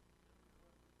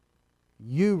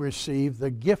 You receive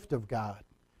the gift of God,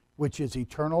 which is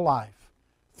eternal life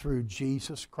through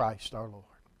Jesus Christ our Lord.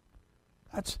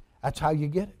 That's how you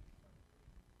get it.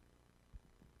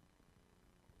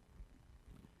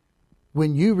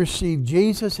 When you receive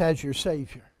Jesus as your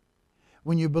Savior,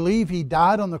 when you believe He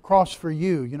died on the cross for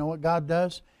you, you know what God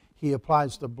does? He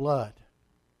applies the blood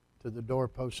to the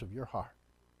doorposts of your heart.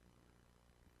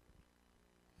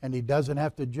 And He doesn't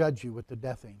have to judge you with the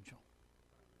death angel.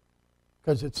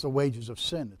 Because it's the wages of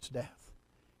sin, it's death.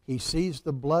 He sees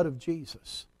the blood of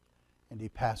Jesus and He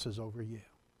passes over you.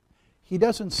 He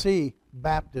doesn't see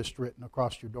Baptist written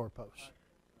across your doorpost.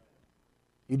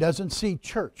 He doesn't see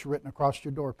church written across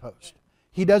your doorpost.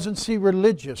 He doesn't see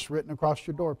religious written across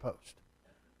your doorpost.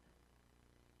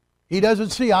 He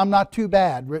doesn't see I'm not too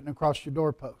bad written across your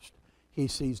doorpost. He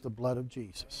sees the blood of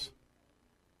Jesus.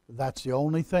 That's the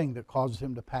only thing that causes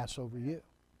Him to pass over you.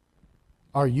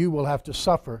 Or you will have to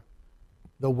suffer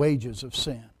the wages of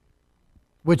sin,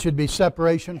 which would be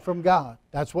separation from God.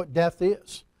 That's what death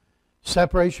is.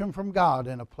 Separation from God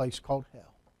in a place called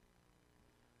hell.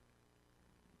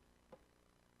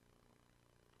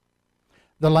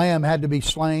 The lamb had to be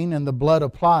slain and the blood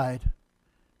applied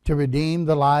to redeem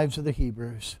the lives of the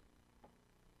Hebrews.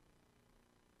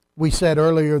 We said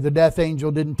earlier the death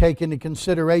angel didn't take into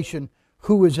consideration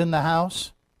who was in the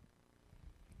house.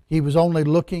 He was only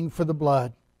looking for the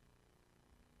blood.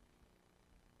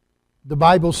 The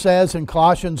Bible says in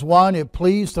Colossians 1, it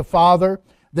pleased the Father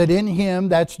that in Him,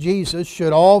 that's Jesus,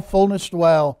 should all fullness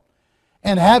dwell,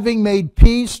 and having made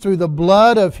peace through the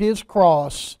blood of His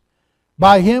cross,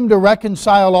 by Him to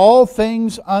reconcile all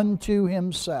things unto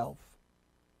Himself.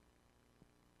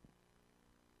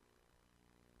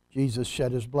 Jesus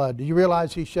shed His blood. Do you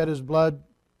realize He shed His blood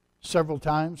several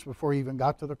times before He even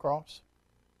got to the cross?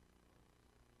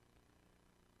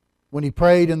 When He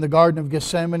prayed in the Garden of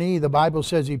Gethsemane, the Bible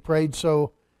says He prayed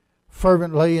so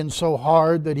fervently and so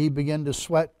hard that He began to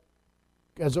sweat,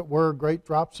 as it were, great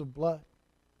drops of blood.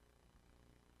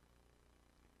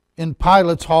 In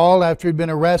Pilate's hall, after he'd been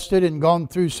arrested and gone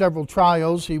through several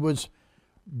trials, he was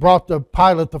brought to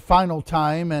Pilate the final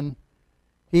time, and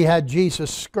he had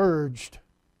Jesus scourged,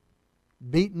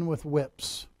 beaten with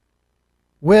whips.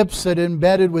 Whips that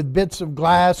embedded with bits of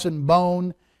glass and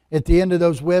bone at the end of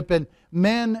those whips, and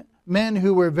men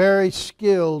who were very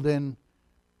skilled in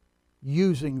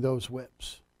using those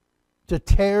whips to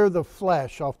tear the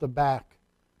flesh off the back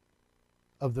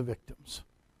of the victims.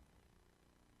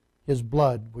 His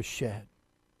blood was shed.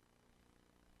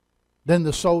 Then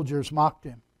the soldiers mocked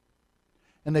Him.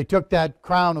 And they took that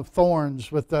crown of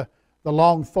thorns with the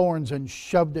long thorns and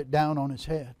shoved it down on His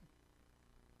head.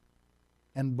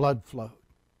 And blood flowed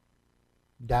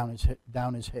down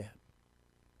His head.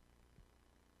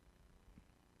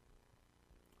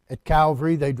 At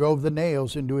Calvary, they drove the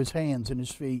nails into His hands and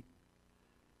His feet.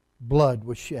 Blood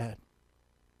was shed.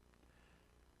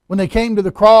 When they came to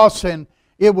the cross, and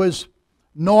it was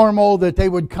normal that they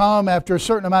would come after a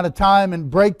certain amount of time and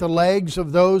break the legs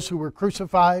of those who were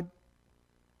crucified.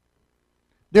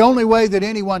 The only way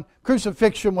that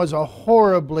crucifixion was a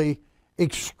horribly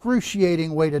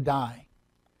excruciating way to die.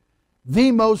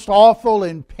 The most awful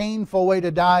and painful way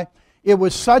to die. It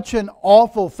was such an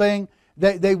awful thing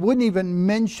that they wouldn't even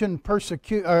mention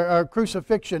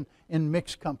crucifixion in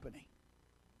mixed company.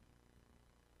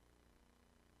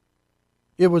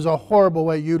 It was a horrible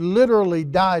way. You literally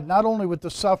died, not only with the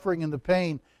suffering and the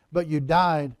pain, but you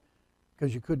died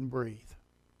because you couldn't breathe.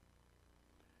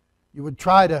 You would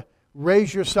try to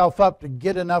raise yourself up to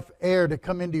get enough air to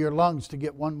come into your lungs to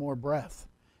get one more breath.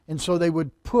 And so they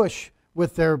would push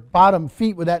with their bottom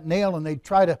feet with that nail, and they'd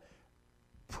try to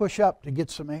push up to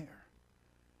get some air.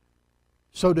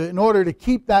 So in order to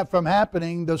keep that from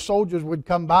happening, the soldiers would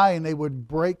come by and they would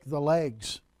break the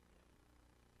legs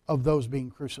of those being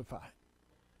crucified,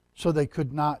 so they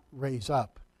could not raise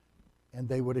up and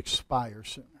they would expire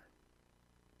sooner.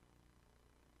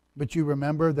 But you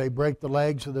remember, they break the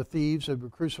legs of the thieves that were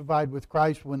crucified with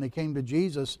Christ. When they came to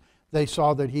Jesus, they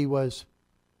saw that He was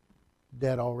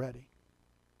dead already.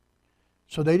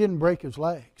 So they didn't break His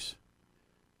legs.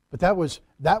 But that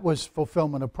was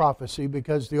fulfillment of prophecy,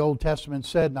 because the Old Testament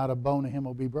said, not a bone of Him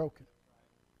will be broken.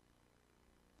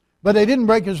 But they didn't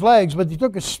break His legs, but they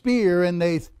took a spear and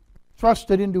they thrust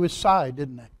it into His side,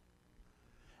 didn't they?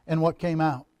 And what came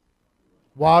out?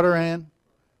 Water and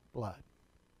blood.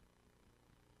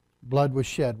 Blood was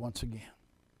shed once again.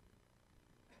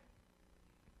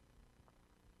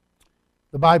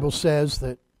 The Bible says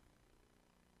that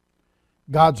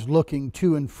God's looking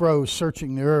to and fro,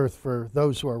 searching the earth for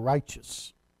those who are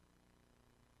righteous.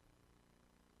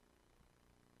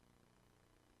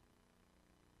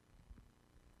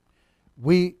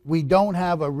 We don't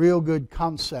have a real good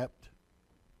concept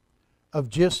of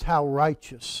just how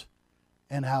righteous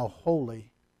and how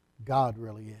holy God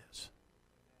really is.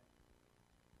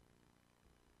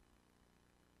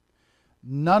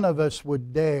 None of us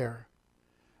would dare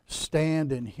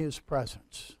stand in His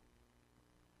presence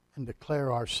and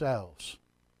declare ourselves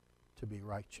to be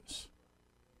righteous.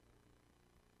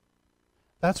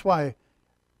 That's why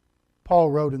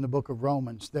Paul wrote in the book of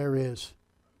Romans, there is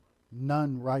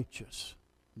none righteous,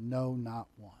 no, not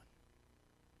one.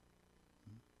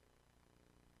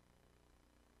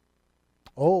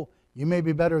 Oh, you may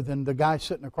be better than the guy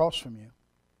sitting across from you.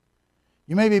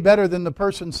 You may be better than the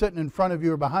person sitting in front of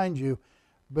you or behind you,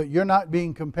 but you're not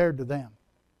being compared to them.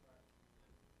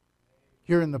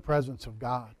 You're in the presence of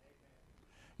God.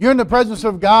 You're in the presence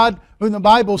of God, whom the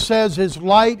Bible says is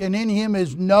light, and in Him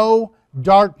is no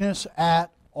darkness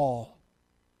at all.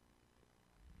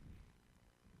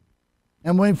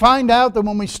 And we find out that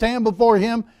when we stand before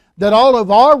Him, that all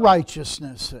of our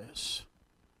righteousnesses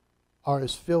are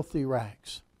as filthy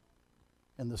rags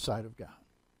in the sight of God.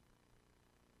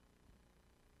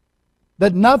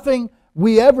 That nothing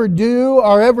we ever do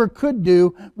or ever could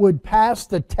do would pass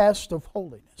the test of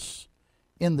holiness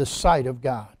in the sight of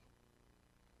God.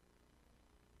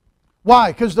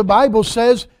 Why? Because the Bible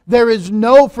says there is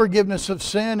no forgiveness of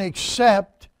sin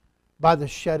except by the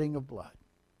shedding of blood.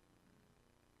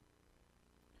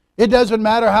 It doesn't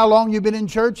matter how long you've been in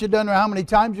church. It doesn't matter how many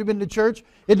times you've been to church.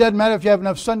 It doesn't matter if you have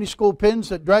enough Sunday school pins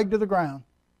that drag to the ground.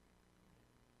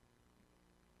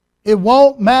 It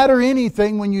won't matter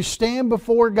anything when you stand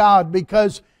before God,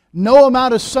 because no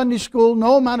amount of Sunday school,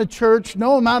 no amount of church,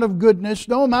 no amount of goodness,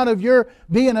 no amount of your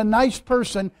being a nice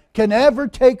person can ever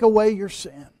take away your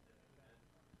sin.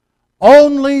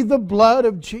 Only the blood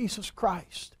of Jesus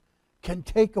Christ can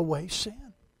take away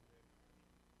sin.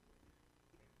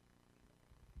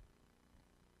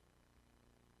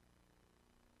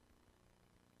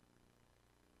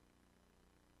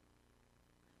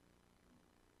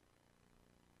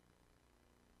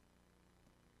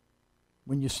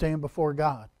 When you stand before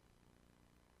God,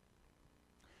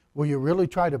 will you really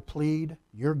try to plead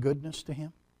your goodness to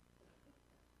Him?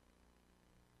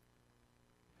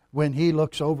 When He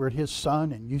looks over at His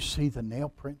Son and you see the nail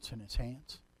prints in His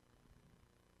hands,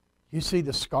 you see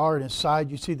the scar in His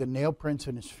side, you see the nail prints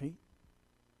in His feet,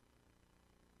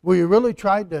 will you really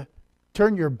try to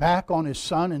turn your back on His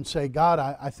Son and say, God,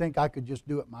 I think I could just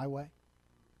do it my way?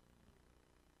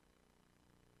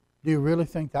 Do you really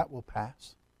think that will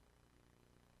pass?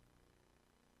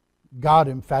 God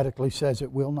emphatically says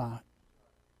it will not.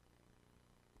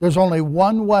 There's only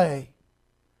one way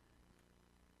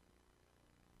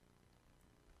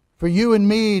for you and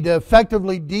me to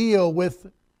effectively deal with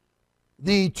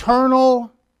the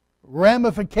eternal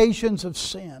ramifications of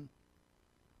sin.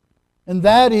 And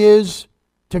that is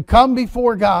to come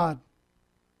before God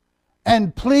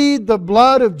and plead the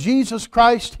blood of Jesus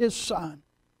Christ, His Son.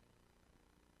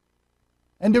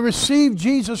 And to receive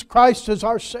Jesus Christ as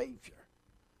our Savior.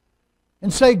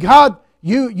 And say, God,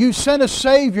 you sent a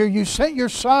Savior, you sent your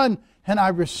Son, and I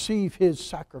receive His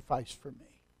sacrifice for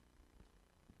me.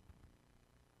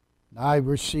 And I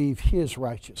receive His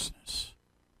righteousness,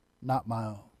 not my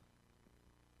own.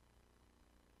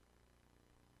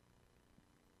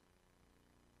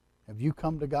 Have you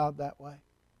come to God that way?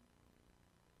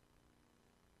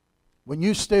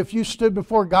 If you stood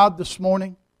before God this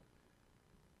morning,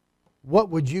 what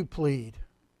would you plead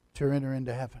to enter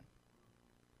into heaven?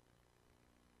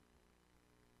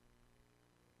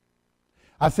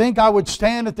 I think I would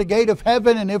stand at the gate of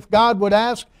heaven, and if God would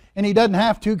ask, and He doesn't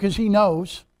have to because He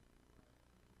knows,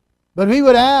 but if He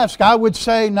would ask, I would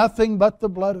say nothing but the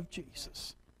blood of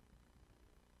Jesus.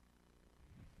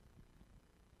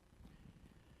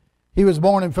 He was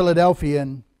born in Philadelphia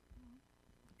in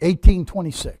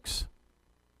 1826.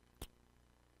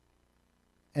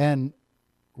 And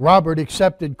Robert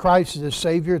accepted Christ as his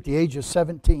Savior at the age of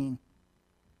 17.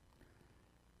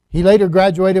 He later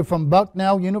graduated from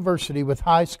Bucknell University with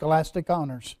high scholastic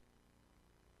honors.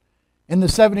 In the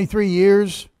 73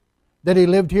 years that he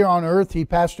lived here on earth, he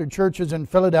pastored churches in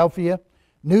Philadelphia,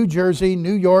 New Jersey,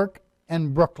 New York,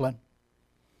 and Brooklyn.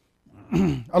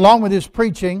 Along with his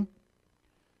preaching,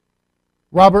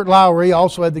 Robert Lowry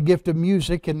also had the gift of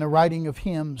music and the writing of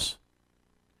hymns.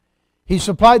 He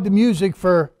supplied the music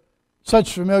for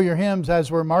such familiar hymns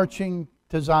as were Marching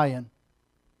to Zion,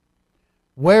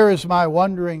 Where is my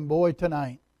wandering boy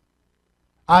tonight?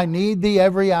 I need Thee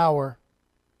every hour.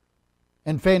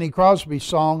 And Fanny Crosby's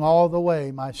song, All the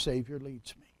Way My Savior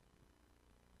Leads Me.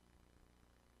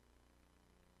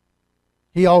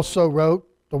 He also wrote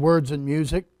the words and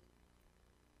music,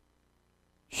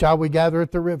 Shall We Gather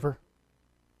at the River?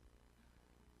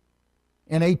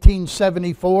 In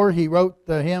 1874, he wrote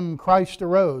the hymn Christ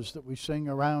Arose that we sing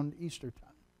around Easter time.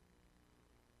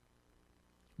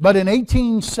 But in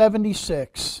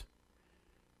 1876,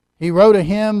 he wrote a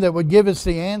hymn that would give us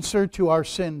the answer to our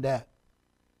sin debt.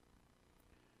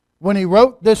 When he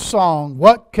wrote this song,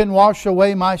 What can wash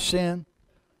away my sin?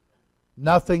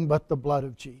 Nothing but the blood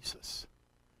of Jesus.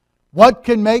 What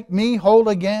can make me whole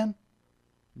again?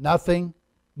 Nothing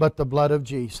but the blood of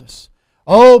Jesus.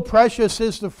 Oh, precious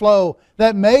is the flow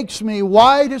that makes me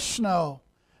white as snow.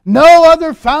 No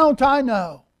other fount I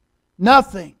know.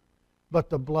 Nothing but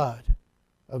the blood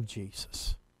of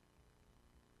Jesus.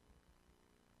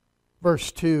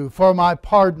 Verse 2, For my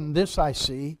pardon this I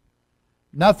see,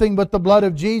 nothing but the blood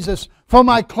of Jesus. For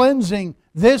my cleansing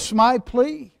this my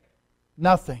plea,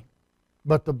 nothing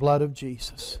but the blood of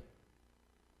Jesus.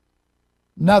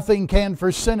 Nothing can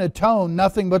for sin atone,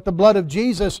 nothing but the blood of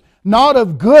Jesus. Not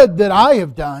of good that I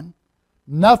have done,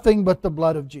 nothing but the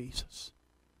blood of Jesus.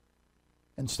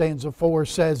 And stanza 4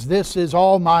 says, This is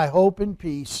all my hope and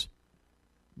peace,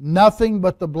 nothing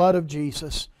but the blood of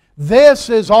Jesus. This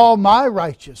is all my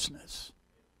righteousness,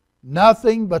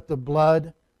 nothing but the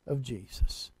blood of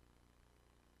Jesus.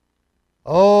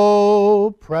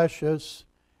 Oh, precious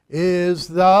is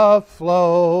the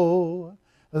flow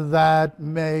that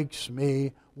makes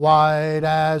me white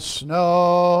as snow.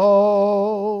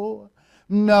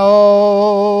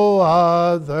 No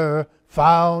other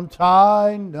fount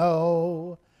I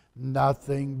know,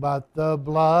 nothing but the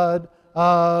blood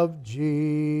of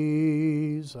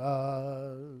Jesus.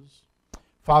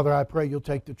 Father, I pray you'll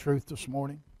take the truth this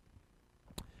morning.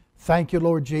 Thank you,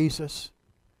 Lord Jesus,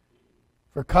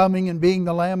 for coming and being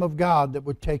the Lamb of God that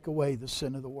would take away the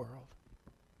sin of the world.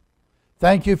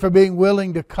 Thank you for being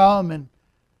willing to come and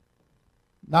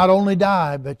not only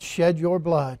die, but shed your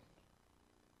blood.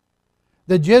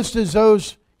 That just as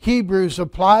those Hebrews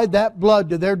applied that blood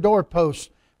to their doorposts,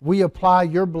 we apply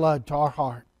your blood to our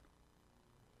heart,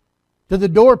 to the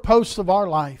doorposts of our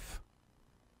life.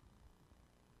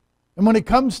 And when it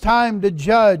comes time to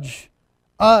judge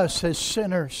us as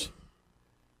sinners,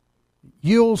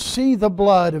 you'll see the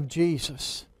blood of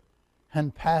Jesus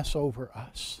and pass over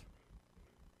us.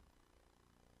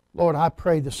 Lord, I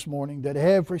pray this morning that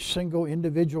every single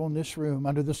individual in this room,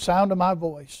 under the sound of my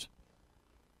voice,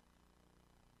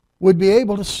 would be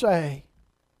able to say,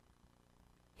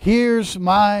 here's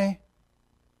my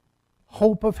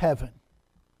hope of heaven.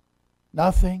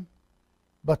 Nothing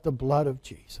but the blood of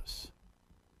Jesus.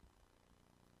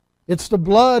 It's the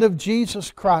blood of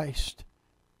Jesus Christ,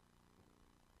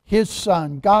 His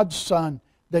Son, God's Son,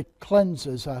 that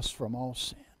cleanses us from all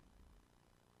sin.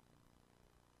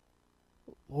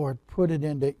 Lord, put it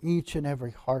into each and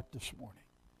every heart this morning,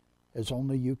 as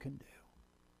only you can do.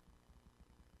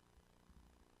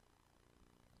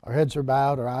 Our heads are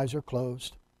bowed, our eyes are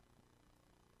closed.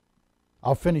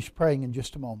 I'll finish praying in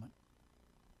just a moment.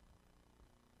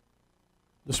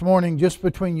 This morning, just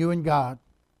between you and God,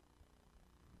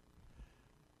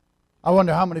 I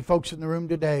wonder how many folks in the room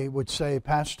today would say,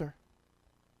 Pastor,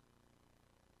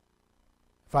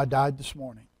 if I died this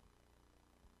morning,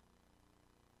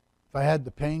 if I had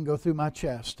the pain go through my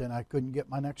chest and I couldn't get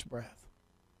my next breath,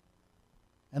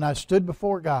 and I stood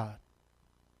before God,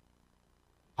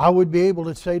 I would be able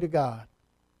to say to God,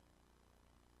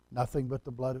 nothing but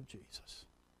the blood of Jesus.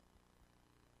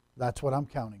 That's what I'm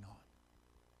counting on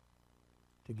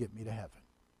to get me to heaven.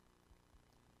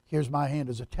 Here's my hand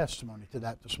as a testimony to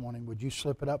that this morning. Would you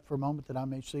slip it up for a moment that I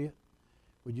may see it?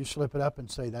 Would you slip it up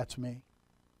and say, that's me?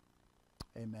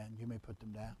 Amen. You may put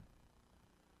them down.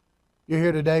 You're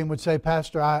here today and would say,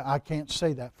 Pastor, I can't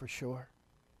say that for sure,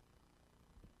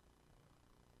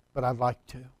 but I'd like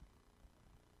to.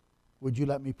 Would you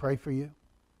let me pray for you?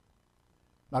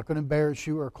 I'm not going to embarrass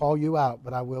you or call you out,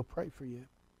 but I will pray for you.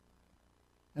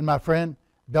 And my friend,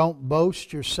 don't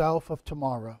boast yourself of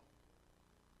tomorrow.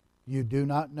 You do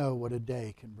not know what a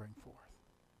day can bring forth.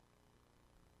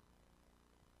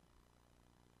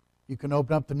 You can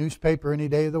open up the newspaper any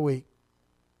day of the week.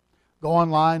 Go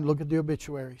online, look at the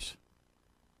obituaries.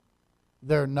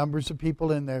 There are numbers of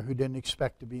people in there who didn't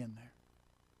expect to be in there.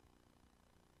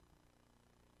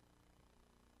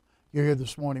 You're here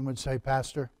this morning would say,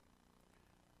 Pastor,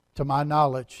 to my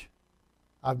knowledge,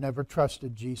 I've never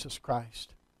trusted Jesus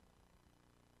Christ.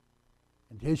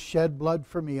 And His shed blood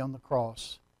for me on the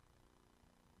cross,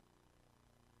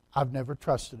 I've never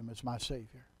trusted Him as my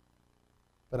Savior.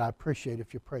 But I appreciate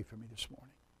if you pray for me this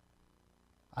morning.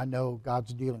 I know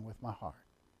God's dealing with my heart.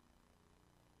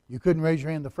 You couldn't raise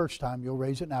your hand the first time. You'll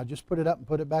raise it now. Just put it up and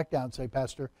put it back down. Say,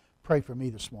 Pastor, pray for me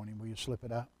this morning. Will you slip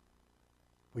it up?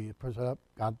 Will you put it up?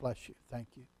 God bless you. Thank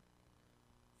you.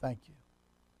 Thank you.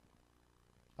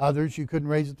 Others, you couldn't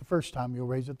raise it the first time. You'll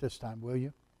raise it this time, will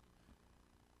you?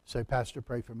 Say, Pastor,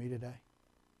 pray for me today.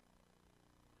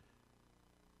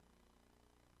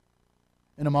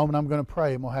 In a moment, I'm going to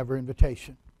pray and we'll have our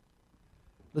invitation.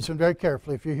 Listen very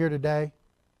carefully. If you're here today,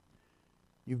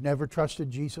 you've never trusted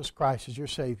Jesus Christ as your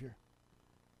Savior,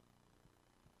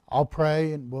 I'll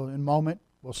pray and in a moment,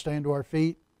 we'll stand to our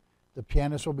feet. The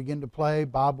pianist will begin to play.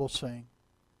 Bob will sing.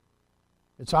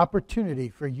 It's opportunity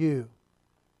for you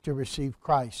to receive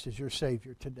Christ as your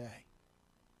Savior today.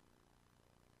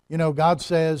 You know, God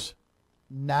says,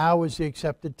 now is the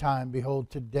accepted time. Behold,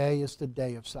 today is the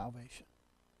day of salvation.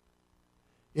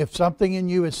 If something in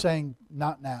you is saying,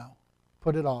 not now,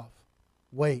 put it off,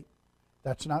 wait,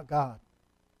 that's not God.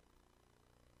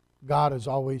 God is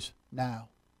always now,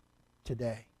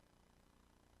 today.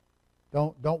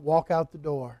 Don't walk out the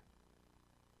door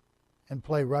and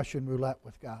play Russian roulette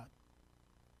with God.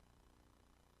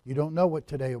 You don't know what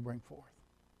today will bring forth.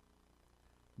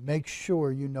 Make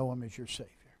sure you know Him as your Savior.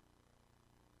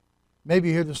 Maybe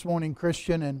you're here this morning,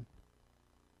 Christian, and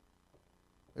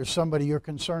there's somebody you're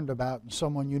concerned about and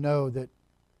someone you know that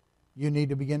you need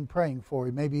to begin praying for.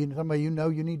 Maybe somebody you know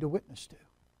you need to witness to.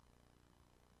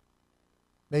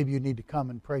 Maybe you need to come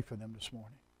and pray for them this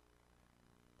morning.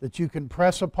 That you can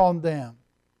press upon them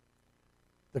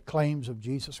the claims of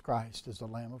Jesus Christ as the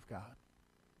Lamb of God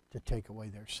to take away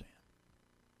their sin.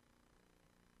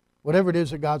 Whatever it is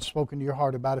that God's spoken to your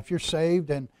heart about, if you're saved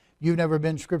and You've never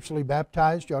been scripturally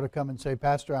baptized, you ought to come and say,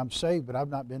 Pastor, I'm saved, but I've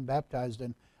not been baptized,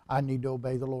 and I need to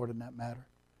obey the Lord in that matter.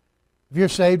 If you're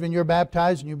saved and you're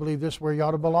baptized and you believe this is where you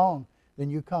ought to belong, then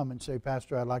you come and say,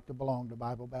 Pastor, I'd like to belong to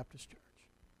Bible Baptist Church.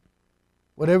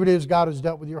 Whatever it is God has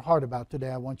dealt with your heart about today,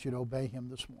 I want you to obey Him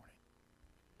this morning.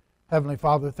 Heavenly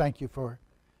Father, thank you for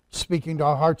speaking to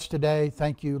our hearts today.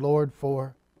 Thank you, Lord,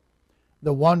 for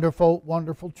the wonderful,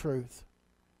 wonderful truth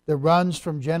that runs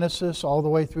from Genesis all the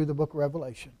way through the book of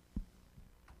Revelation.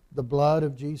 The blood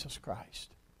of Jesus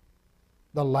Christ,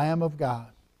 the Lamb of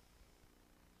God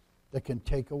that can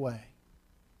take away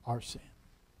our sin.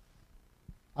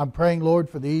 I'm praying, Lord,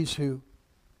 for these who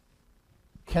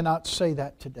cannot say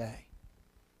that today,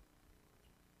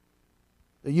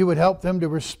 that you would help them to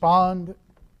respond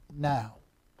now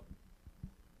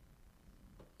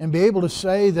and be able to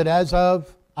say that as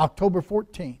of October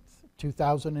 14th,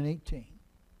 2018,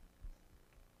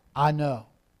 I know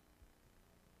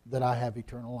that I have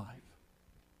eternal life.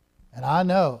 And I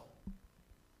know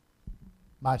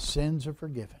my sins are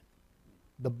forgiven.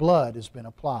 The blood has been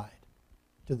applied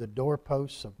to the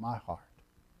doorposts of my heart.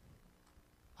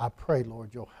 I pray,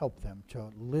 Lord, you'll help them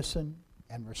to listen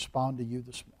and respond to you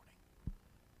this morning.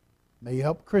 May you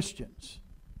help Christians.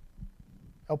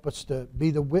 Help us to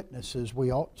be the witnesses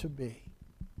we ought to be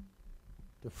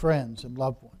to friends and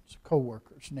loved ones,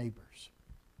 co-workers, neighbors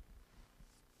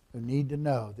who need to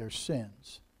know their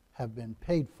sins have been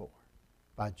paid for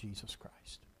by Jesus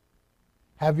Christ.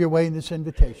 Have your way in this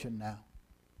invitation now,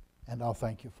 and I'll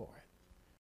thank you for it.